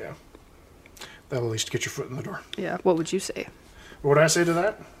me. Yeah, that'll at least get your foot in the door. Yeah. What would you say? What would I say to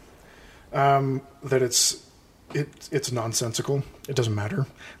that? That it's nonsensical. It doesn't matter.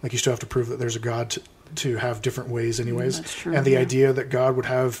 Like, you still have to prove that there's a God to have different ways anyways. That's true, And the yeah. idea that God would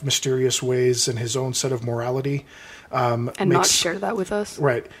have mysterious ways and his own set of morality And not share that with us?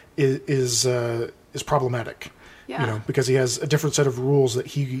 right is problematic. Yeah. Because he has a different set of rules that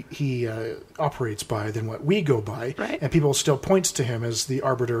he operates by than what we go by. Right. And people still point to him as the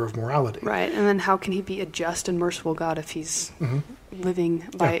arbiter of morality. Right. And then how can he be a just and merciful God if he's living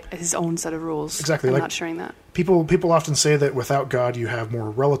by his own set of rules? Exactly, And like- not sharing that. People often say that without God you have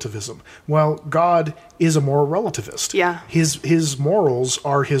moral relativism. Well, God is a moral relativist. Yeah. His morals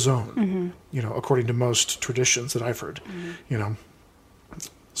are his own. According to most traditions that I've heard.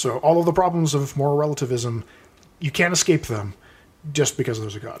 So all of the problems of moral relativism, you can't escape them just because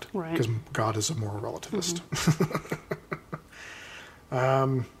there's a God. Right. Because God is a moral relativist.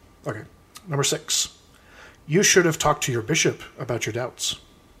 Okay. Number 6. You should have talked to your bishop about your doubts.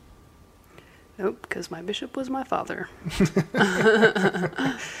 Nope, because my bishop was my father.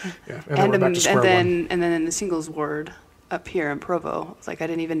 Yeah. And then we're back to square one. And then in the singles ward up here in Provo, it's like I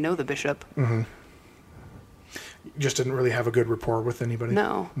didn't even know the bishop. You just didn't really have a good rapport with anybody?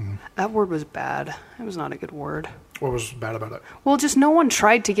 No, that word was bad. It was not a good word. What was bad about it? Well, just no one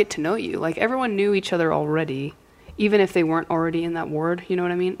tried to get to know you. Like, everyone knew each other already, even if they weren't already in that ward. You know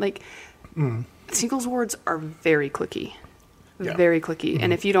what I mean? Like, singles wards are very cliquey. Yeah. Very cliquey.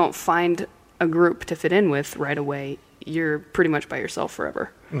 And if you don't find a group to fit in with right away, you're pretty much by yourself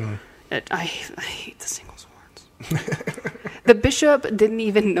forever. I hate the singles wards. The bishop didn't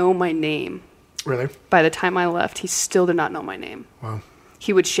even know my name. Really? By the time I left, he still did not know my name. Wow.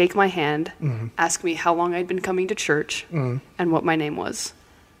 He would shake my hand, ask me how long I'd been coming to church, and what my name was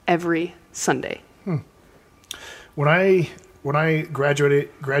every Sunday. When I when I graduated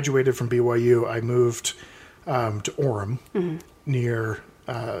from BYU, I moved to Orem, near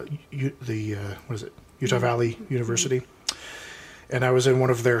Utah Valley University, and I was in one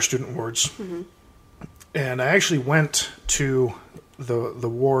of their student wards. And I actually went to the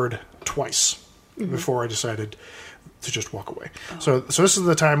ward twice before I decided to just walk away. So this is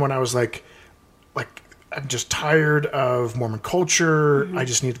the time when I was like I'm just tired of Mormon culture. I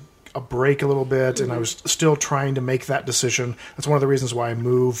just need a break a little bit, and I was still trying to make that decision. That's one of the reasons why I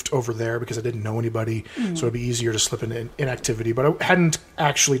moved over there, because I didn't know anybody, so it'd be easier to slip into inactivity. But I hadn't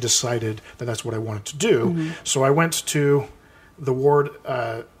actually decided that that's what I wanted to do. So I went to the ward,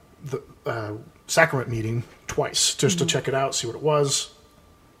 sacrament meeting twice, just to check it out, see what it was.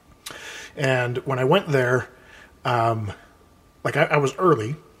 And when I went there, I was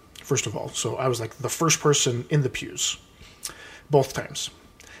early, first of all, so I was like the first person in the pews, both times.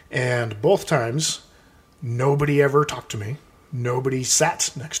 And both times, nobody ever talked to me. Nobody sat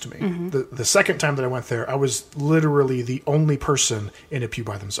next to me. The second time that I went there, I was literally the only person in a pew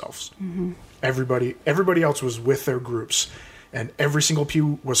by themselves. Everybody else was with their groups, and every single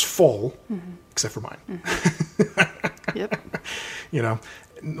pew was full, except for mine. Yep. You know,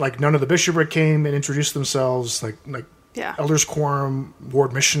 like none of the bishopric came and introduced themselves, like elders quorum,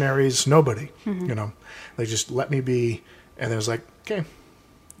 ward missionaries, nobody. You know, they just let me be, and it was like, okay,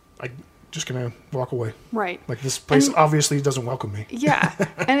 I'm just gonna walk away. Right. Like, this place obviously doesn't welcome me. Yeah.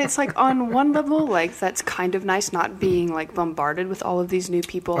 And it's like, on one level, like, that's kind of nice, not being like bombarded with all of these new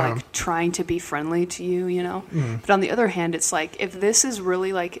people, like trying to be friendly to you, you know? But on the other hand, it's like, if this is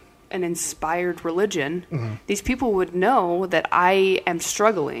really like an inspired religion, these people would know that I am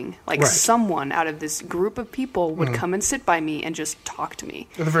struggling. Like, someone out of this group of people would come and sit by me and just talk to me.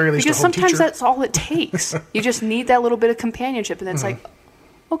 At the very least, because a home sometimes teacher. that's all it takes. You just need that little bit of companionship, and then it's like,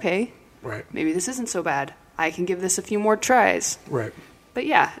 okay, maybe this isn't so bad. I can give this a few more tries. Right. But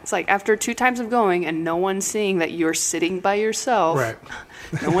yeah, it's like, after 2 times of going and no one seeing that you're sitting by yourself,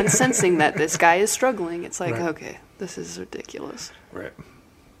 no one sensing that this guy is struggling, it's like, okay, this is ridiculous. Right.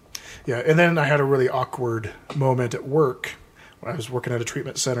 Yeah, and then I had a really awkward moment at work when I was working at a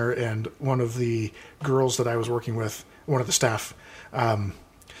treatment center, and one of the girls that I was working with, one of the staff,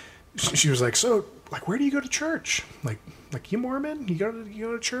 she was like, so, like, where do you go to church? Like you Mormon? You go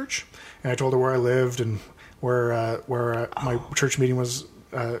to church? And I told her where I lived and where my church meeting was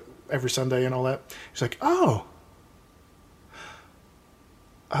every Sunday and all that. She's like, oh,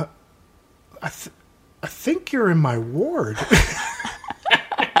 I think you're in my ward.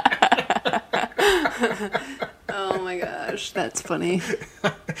 Oh my gosh, that's funny.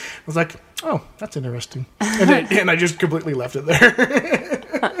 I was like, oh, that's interesting. And I just completely left it there.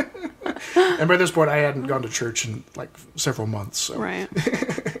 And by this point, I hadn't gone to church in like several months. So. Right.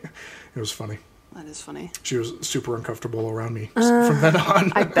 It was funny. That is funny. She was super uncomfortable around me from then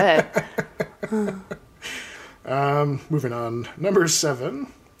on. I bet. Moving on. Number 7.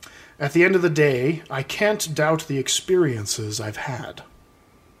 At the end of the day, I can't doubt the experiences I've had.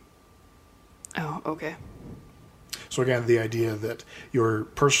 Oh, okay. So again, the idea that your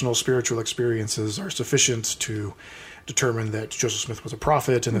personal spiritual experiences are sufficient to determine that Joseph Smith was a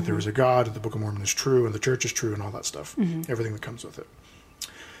prophet and that there is a God and the Book of Mormon is true and the church is true and all that stuff. Everything that comes with it.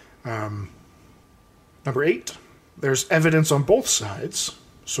 Number 8, there's evidence on both sides,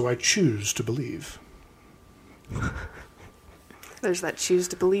 so I choose to believe. There's that choose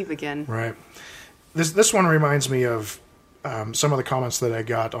to believe again. Right. This one reminds me of some of the comments that I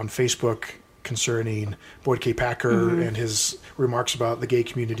got on Facebook concerning Boyd K. Packer and his remarks about the gay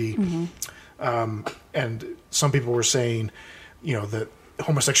community. And some people were saying, you know, that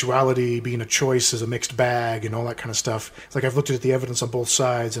homosexuality being a choice is a mixed bag and all that kind of stuff. It's like, I've looked at the evidence on both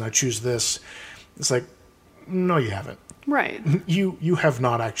sides and I choose this. It's like, no, you haven't. Right. You have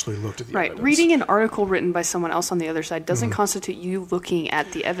not actually looked at the evidence. Reading an article written by someone else on the other side doesn't constitute you looking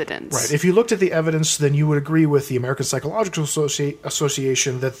at the evidence. Right. If you looked at the evidence, then you would agree with the American Psychological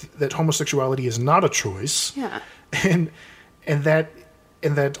Association that homosexuality is not a choice. Yeah. And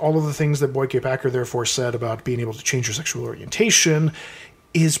that all of the things that Boyd K. Packer therefore said about being able to change your sexual orientation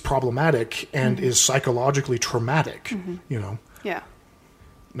is problematic and is psychologically traumatic, you know. Yeah.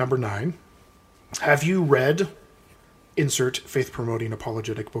 Number 9, have you read insert faith-promoting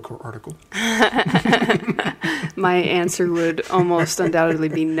apologetic book or article? My answer would almost undoubtedly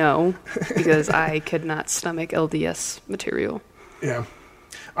be no, because I could not stomach LDS material. Yeah.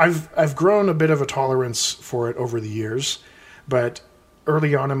 I've grown a bit of a tolerance for it over the years, but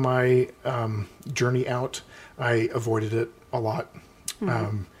early on in my journey out, I avoided it a lot.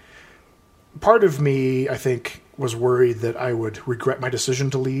 Part of me, I think, was worried that I would regret my decision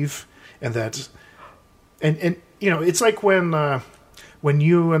to leave, and that, and it's like when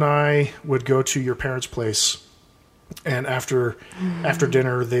you and I would go to your parents' place, and after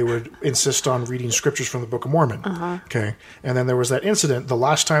dinner they would insist on reading scriptures from the Book of Mormon. Okay, and then there was that incident the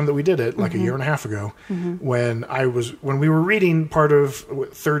last time that we did it, like a year and a half ago, when we were reading part of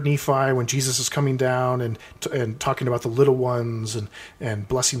Third Nephi, when Jesus is coming down and talking about the little ones and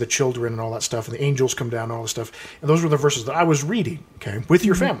blessing the children and all that stuff, and the angels come down and all that stuff. And those were the verses that I was reading, okay, with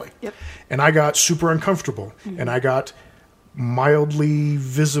your family. Yep. And I got super uncomfortable, and I got mildly,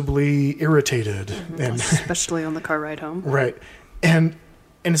 visibly irritated, and especially on the car ride home. Right, and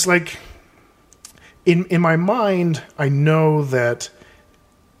it's like in my mind, I know that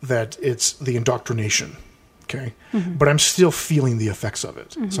it's the indoctrination, okay, but I'm still feeling the effects of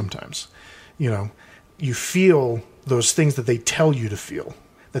it sometimes. You feel those things that they tell you to feel,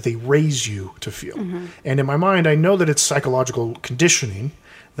 that they raise you to feel, and in my mind, I know that it's psychological conditioning.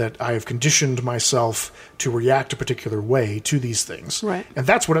 That I have conditioned myself to react a particular way to these things. Right. And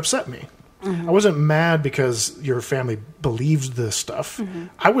that's what upset me. I wasn't mad because your family believed this stuff.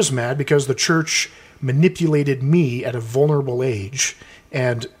 I was mad because the church manipulated me at a vulnerable age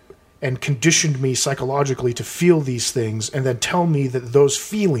and conditioned me psychologically to feel these things and then tell me that those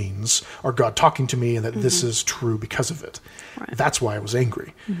feelings are God talking to me and that this is true because of it. Right. That's why I was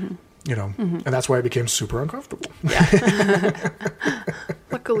angry. And that's why I became super uncomfortable. Yeah.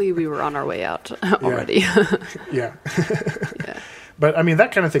 Luckily, we were on our way out already. Yeah. But I mean,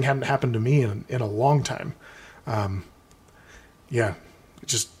 that kind of thing hadn't happened to me in a long time.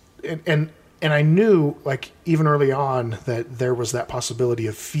 Just and I knew, like, even early on that there was that possibility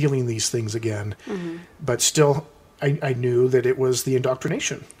of feeling these things again, but still, I knew that it was the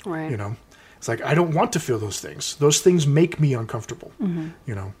indoctrination. Right. It's like I don't want to feel those things. Those things make me uncomfortable.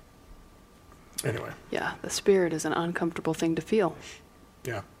 Anyway. Yeah, the spirit is an uncomfortable thing to feel.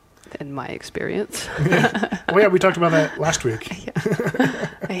 Yeah. In my experience. Oh, yeah, we talked about that last week.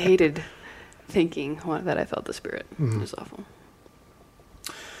 I hated thinking that I felt the spirit. It was awful.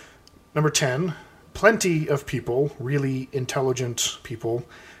 Number 10, plenty of people, really intelligent people,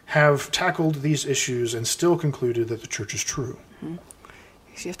 have tackled these issues and still concluded that the church is true. You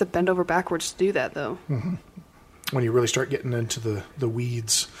have to bend over backwards to do that, though. When you really start getting into the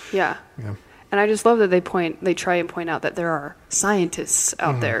weeds. Yeah. And I just love that they try and point out that there are scientists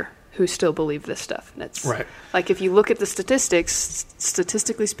out there who still believe this stuff. And it's right. Like, if you look at the statistics,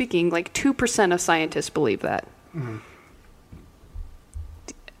 statistically speaking, like 2% of scientists believe that. The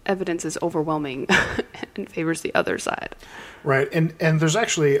evidence is overwhelming and favors the other side. Right. And there's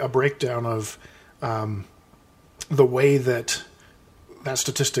actually a breakdown of the way that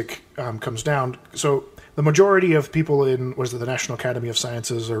statistic comes down. So the majority of people in, the National Academy of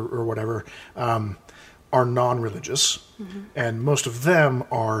Sciences or whatever, are non-religious, and most of them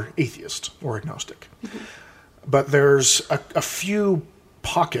are atheist or agnostic. But there's a few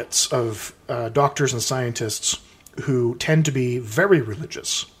pockets of doctors and scientists who tend to be very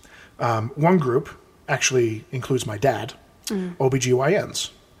religious. One group actually includes my dad, OBGYNs.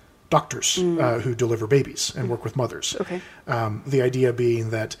 Doctors who deliver babies and work with mothers. Okay. The idea being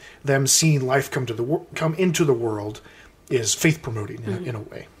that them seeing life come into the world is faith promoting in a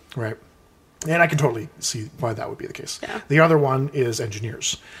way, right? And I can totally see why that would be the case. Yeah. The other one is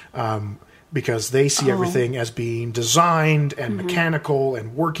engineers, because they see everything as being designed and mechanical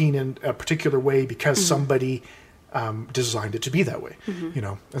and working in a particular way because somebody designed it to be that way,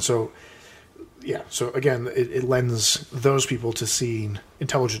 And so. Yeah, so again, it lends those people to seeing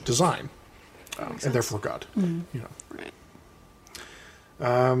intelligent design, and therefore God. Right.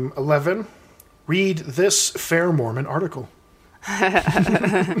 11, read this Fair Mormon article.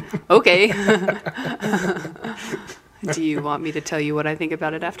 Okay. Do you want me to tell you what I think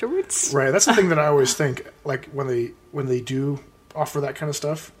about it afterwards? Right, that's the thing that I always think, like, when they do offer that kind of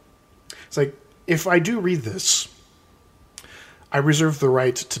stuff. It's like, if I do read this, I reserve the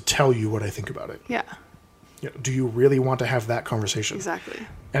right to tell you what I think about it. Yeah. Do you really want to have that conversation? Exactly.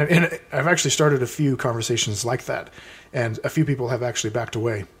 And I've actually started a few conversations like that, and a few people have actually backed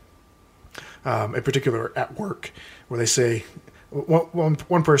away. In particular, at work, where they say,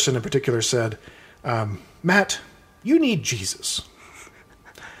 one person in particular said, "Matt, you need Jesus."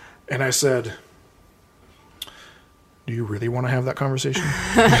 And I said, "Do you really want to have that conversation?"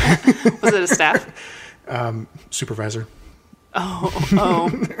 Was it a staff? Supervisor. Oh,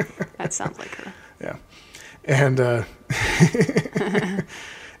 that sounds like her. Yeah. And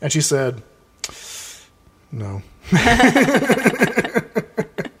and she said, "No."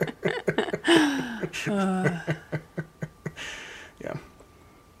 Yeah.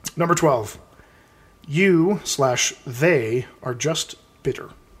 Number 12. You/they are just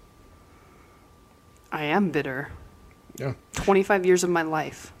bitter. I am bitter. Yeah. 25 years of my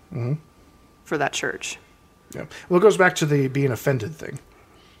life for that church. Yeah. Well, it goes back to the being offended thing.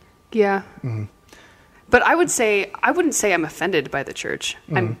 Yeah. But I wouldn't say I'm offended by the church.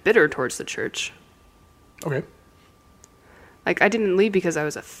 I'm bitter towards the church. Okay. Like, I didn't leave because I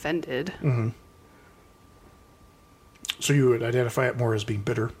was offended. So you would identify it more as being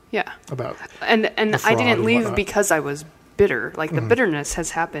bitter Yeah. about And the I fraud didn't and leave whatnot. because I was bitter. Like, the bitterness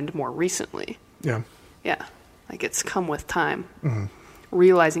has happened more recently. Yeah. Yeah. Like, it's come with time.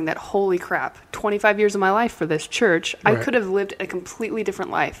 Realizing that, holy crap, 25 years of my life for this church, I Right. could have lived a completely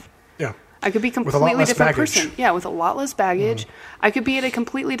different life. Yeah. I could be a With a lot completely less different baggage. person. Yeah, with a lot less baggage. I could be at a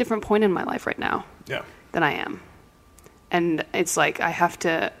completely different point in my life right now Yeah. than I am. And it's like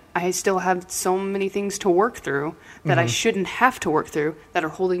I still have so many things to work through that I shouldn't have to work through that are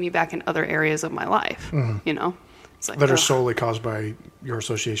holding me back in other areas of my life. You know? It's like, That are ugh. solely caused by your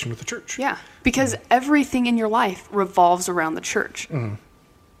association with the church. Yeah, because everything in your life revolves around the church.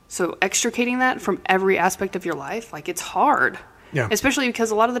 So extricating that from every aspect of your life, like, it's hard. Yeah. Especially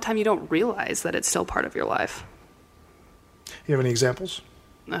because a lot of the time you don't realize that it's still part of your life. You have any examples?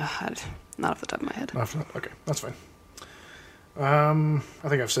 Not off the top of my head. Okay, that's fine. I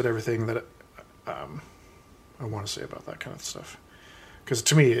think I've said everything that I want to say about that kind of stuff. Because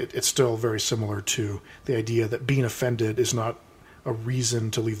to me, it's still very similar to the idea that being offended is not a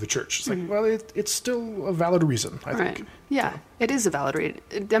reason to leave the church. It's like, well, it's still a valid reason, I Right. think. Yeah, it is a valid reason.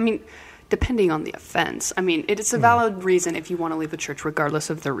 I mean, depending on the offense. I mean, it's a valid reason if you want to leave the church, regardless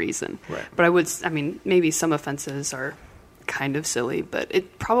of the reason. Right. But maybe some offenses are kind of silly, but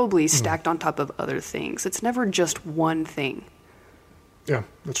it probably stacked on top of other things. It's never just one thing, Yeah,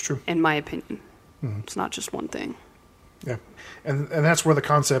 that's true. in my opinion. It's not just one thing. Yeah, and that's where the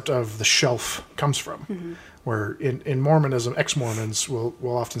concept of the shelf comes from. Where in Mormonism, ex-Mormons will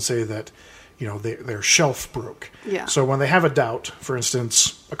often say that, you know, their shelf broke. Yeah. So when they have a doubt, for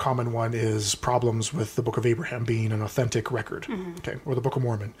instance, a common one is problems with the Book of Abraham being an authentic record, okay, or the Book of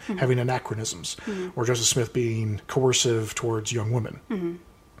Mormon having anachronisms, or Joseph Smith being coercive towards young women.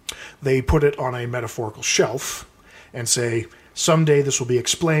 They put it on a metaphorical shelf and say, someday this will be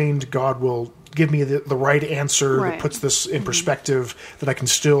explained. God will give me the right answer that Right. puts this in perspective, that I can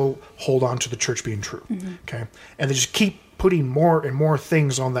still hold on to the church being true. Okay, and they just keep putting more and more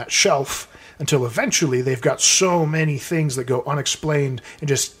things on that shelf until eventually they've got so many things that go unexplained and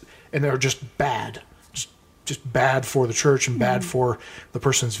they're just bad, just bad for the church and bad for the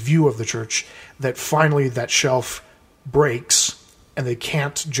person's view of the church, that finally that shelf breaks and they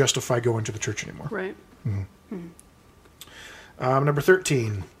can't justify going to the church anymore. Right. Number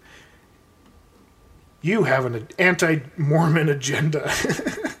 13. You have an anti-Mormon agenda.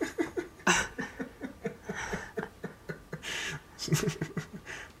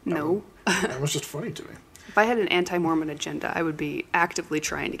 No. That was just funny to me. If I had an anti-Mormon agenda, I would be actively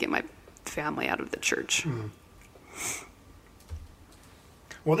trying to get my family out of the church.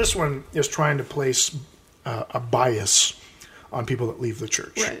 Well, this one is trying to place a bias on people that leave the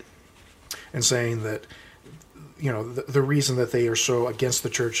church. Right. And saying that, you know, the reason that they are so against the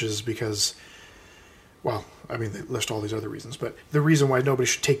church is because, well, I mean, they list all these other reasons, but the reason why nobody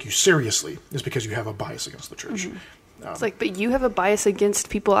should take you seriously is because you have a bias against the church. It's like, but you have a bias against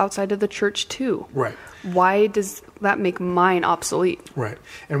people outside of the church too. Right. Why does that make mine obsolete? Right.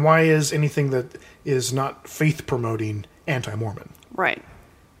 And why is anything that is not faith promoting anti-Mormon? Right.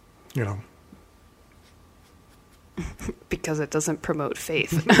 You know. Because it doesn't promote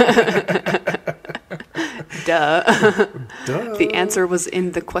faith. Duh. Duh. The answer was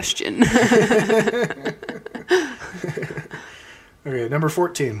in the question. Okay, number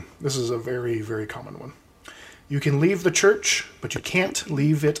 14. This is a very, very common one. You can leave the church, but you can't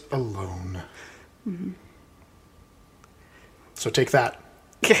leave it alone. So take that.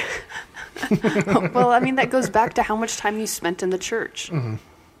 Well, I mean, that goes back to how much time you spent in the church. Yeah.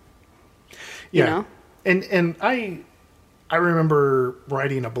 You know? And I remember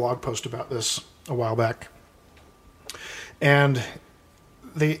writing a blog post about this a while back. And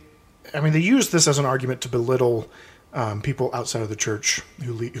they use this as an argument to belittle people outside of the church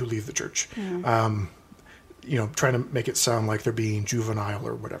who leave the church. You know, trying to make it sound like they're being juvenile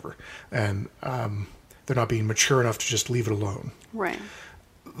or whatever. And they're not being mature enough to just leave it alone. Right.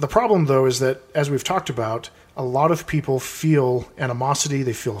 The problem, though, is that, as we've talked about, a lot of people feel animosity,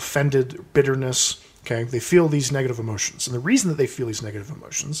 they feel offended, bitterness, okay? They feel these negative emotions. And the reason that they feel these negative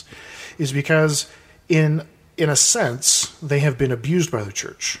emotions is because, in a sense, they have been abused by the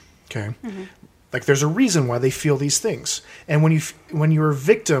church, okay? Like, there's a reason why they feel these things. And when you're a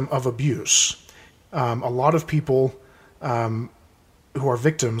victim of abuse, a lot of people who are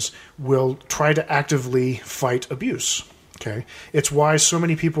victims will try to actively fight abuse. Okay, it's why so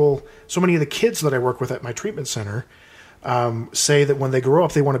many of the kids that I work with at my treatment center say that when they grow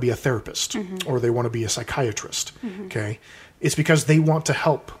up, they want to be a therapist or they want to be a psychiatrist. Okay, it's because they want to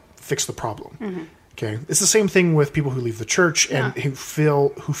help fix the problem. Okay, it's the same thing with people who leave the church and who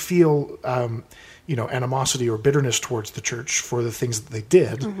feel animosity or bitterness towards the church for the things that they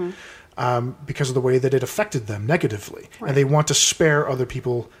did because of the way that it affected them negatively, and they want to spare other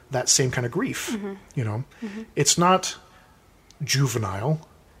people that same kind of grief. It's not juvenile.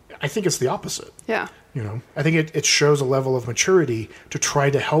 I think it's the opposite. Yeah. I think it shows a level of maturity to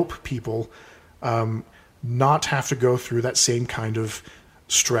try to help people not have to go through that same kind of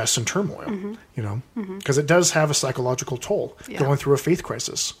stress and turmoil, because it does have a psychological toll going through a faith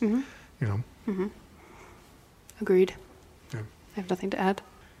crisis, Agreed. Yeah. I have nothing to add.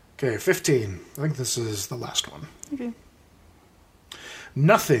 Okay, 15. I think this is the last one. Okay.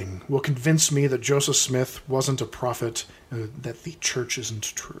 Nothing will convince me that Joseph Smith wasn't a prophet and that the church isn't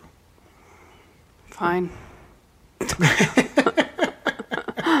true. Fine.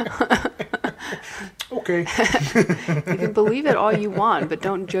 Okay. You can believe it all you want, but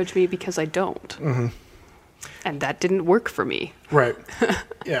don't judge me because I don't. And that didn't work for me. Right.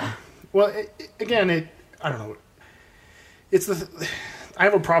 Yeah. Well, I don't know. I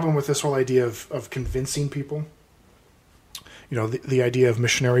have a problem with this whole idea of convincing people. The idea of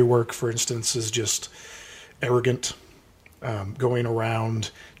missionary work, for instance, is just arrogant, going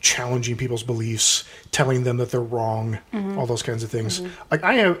around challenging people's beliefs, telling them that they're wrong, all those kinds of things. Like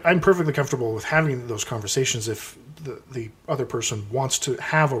I'm perfectly comfortable with having those conversations if the other person wants to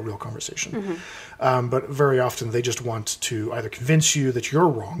have a real conversation. But very often they just want to either convince you that you're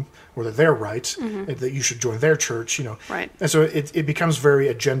wrong or that they're right, and that you should join their church. Right. And so it becomes very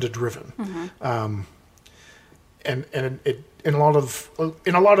agenda driven. And in a lot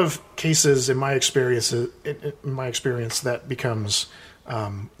of cases, in my experience, that becomes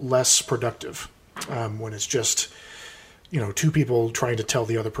less productive when it's just two people trying to tell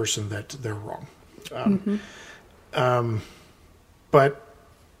the other person that they're wrong. But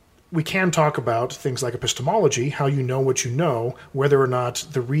we can talk about things like epistemology, how you know what you know, whether or not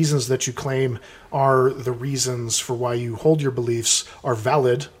the reasons that you claim are the reasons for why you hold your beliefs are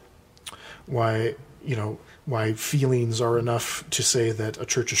valid, why feelings are enough to say that a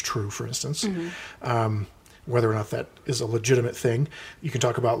church is true, for instance, whether or not that is a legitimate thing. You can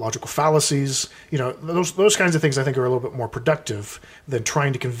talk about logical fallacies. Those kinds of things I think are a little bit more productive than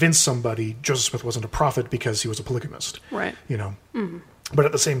trying to convince somebody Joseph Smith wasn't a prophet because he was a polygamist. Right. But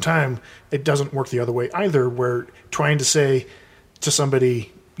at the same time, it doesn't work the other way either, where trying to say to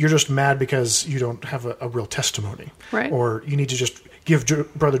somebody, you're just mad because you don't have a real testimony. Right. Or you need to just give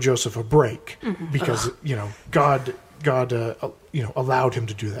Brother Joseph a break because, God allowed him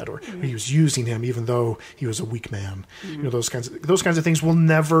to do that, or he was using him even though he was a weak man. Those kinds of things will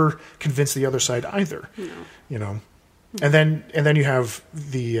never convince the other side either. No. And then you have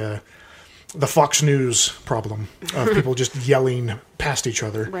the Fox News problem of people just yelling past each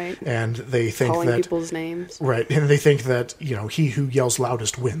other, right? And they think calling that people's names, right? And they think that he who yells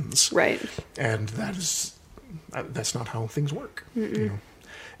loudest wins, right? And that's not how things work.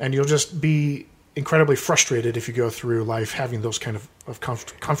 And you'll just be incredibly frustrated if you go through life having those kind of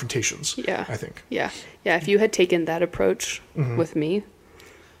confrontations. Yeah, I think. Yeah. If you had taken that approach with me,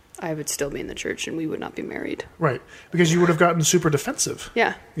 I would still be in the church and we would not be married. Right. Because you would have gotten super defensive.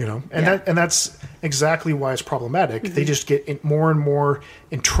 Yeah. And that's exactly why it's problematic. They just get more and more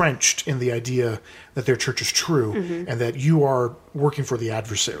entrenched in the idea that their church is true and that you are working for the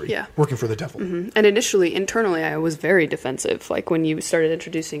adversary, working for the devil. And initially, internally, I was very defensive, like when you started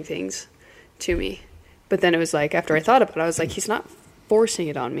introducing things to me. But then it was like, after I thought about it, I was like, he's not forcing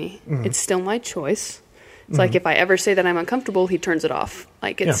it on me. It's still my choice. It's like if I ever say that I'm uncomfortable, he turns it off.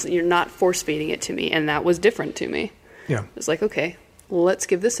 Like you're not force feeding it to me, and that was different to me. Yeah, it's like, okay, let's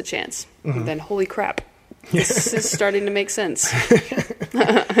give this a chance. And then, holy crap, this is starting to make sense.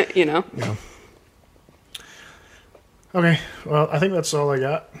 Yeah. Okay, well, I think that's all I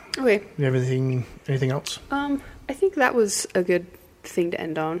got. Okay. Do you have anything else? I think that was a good thing to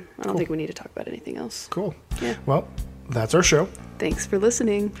end on. I don't think we need to talk about anything else. Cool. Yeah. Well, that's our show. Thanks for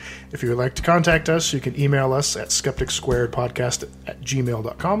listening. If you would like to contact us, you can email us at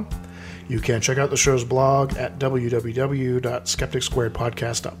skepticsquaredpodcast@gmail.com. You can check out the show's blog at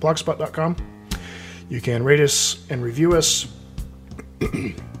www.skepticsquaredpodcast.blogspot.com. You can rate us and review us.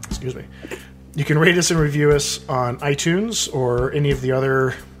 Excuse me. You can rate us and review us on iTunes or any of the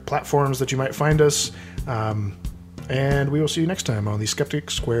other platforms that you might find us. And we will see you next time on the Skeptic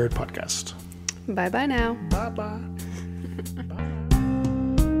Squared podcast. Bye-bye now. Bye-bye. Bye.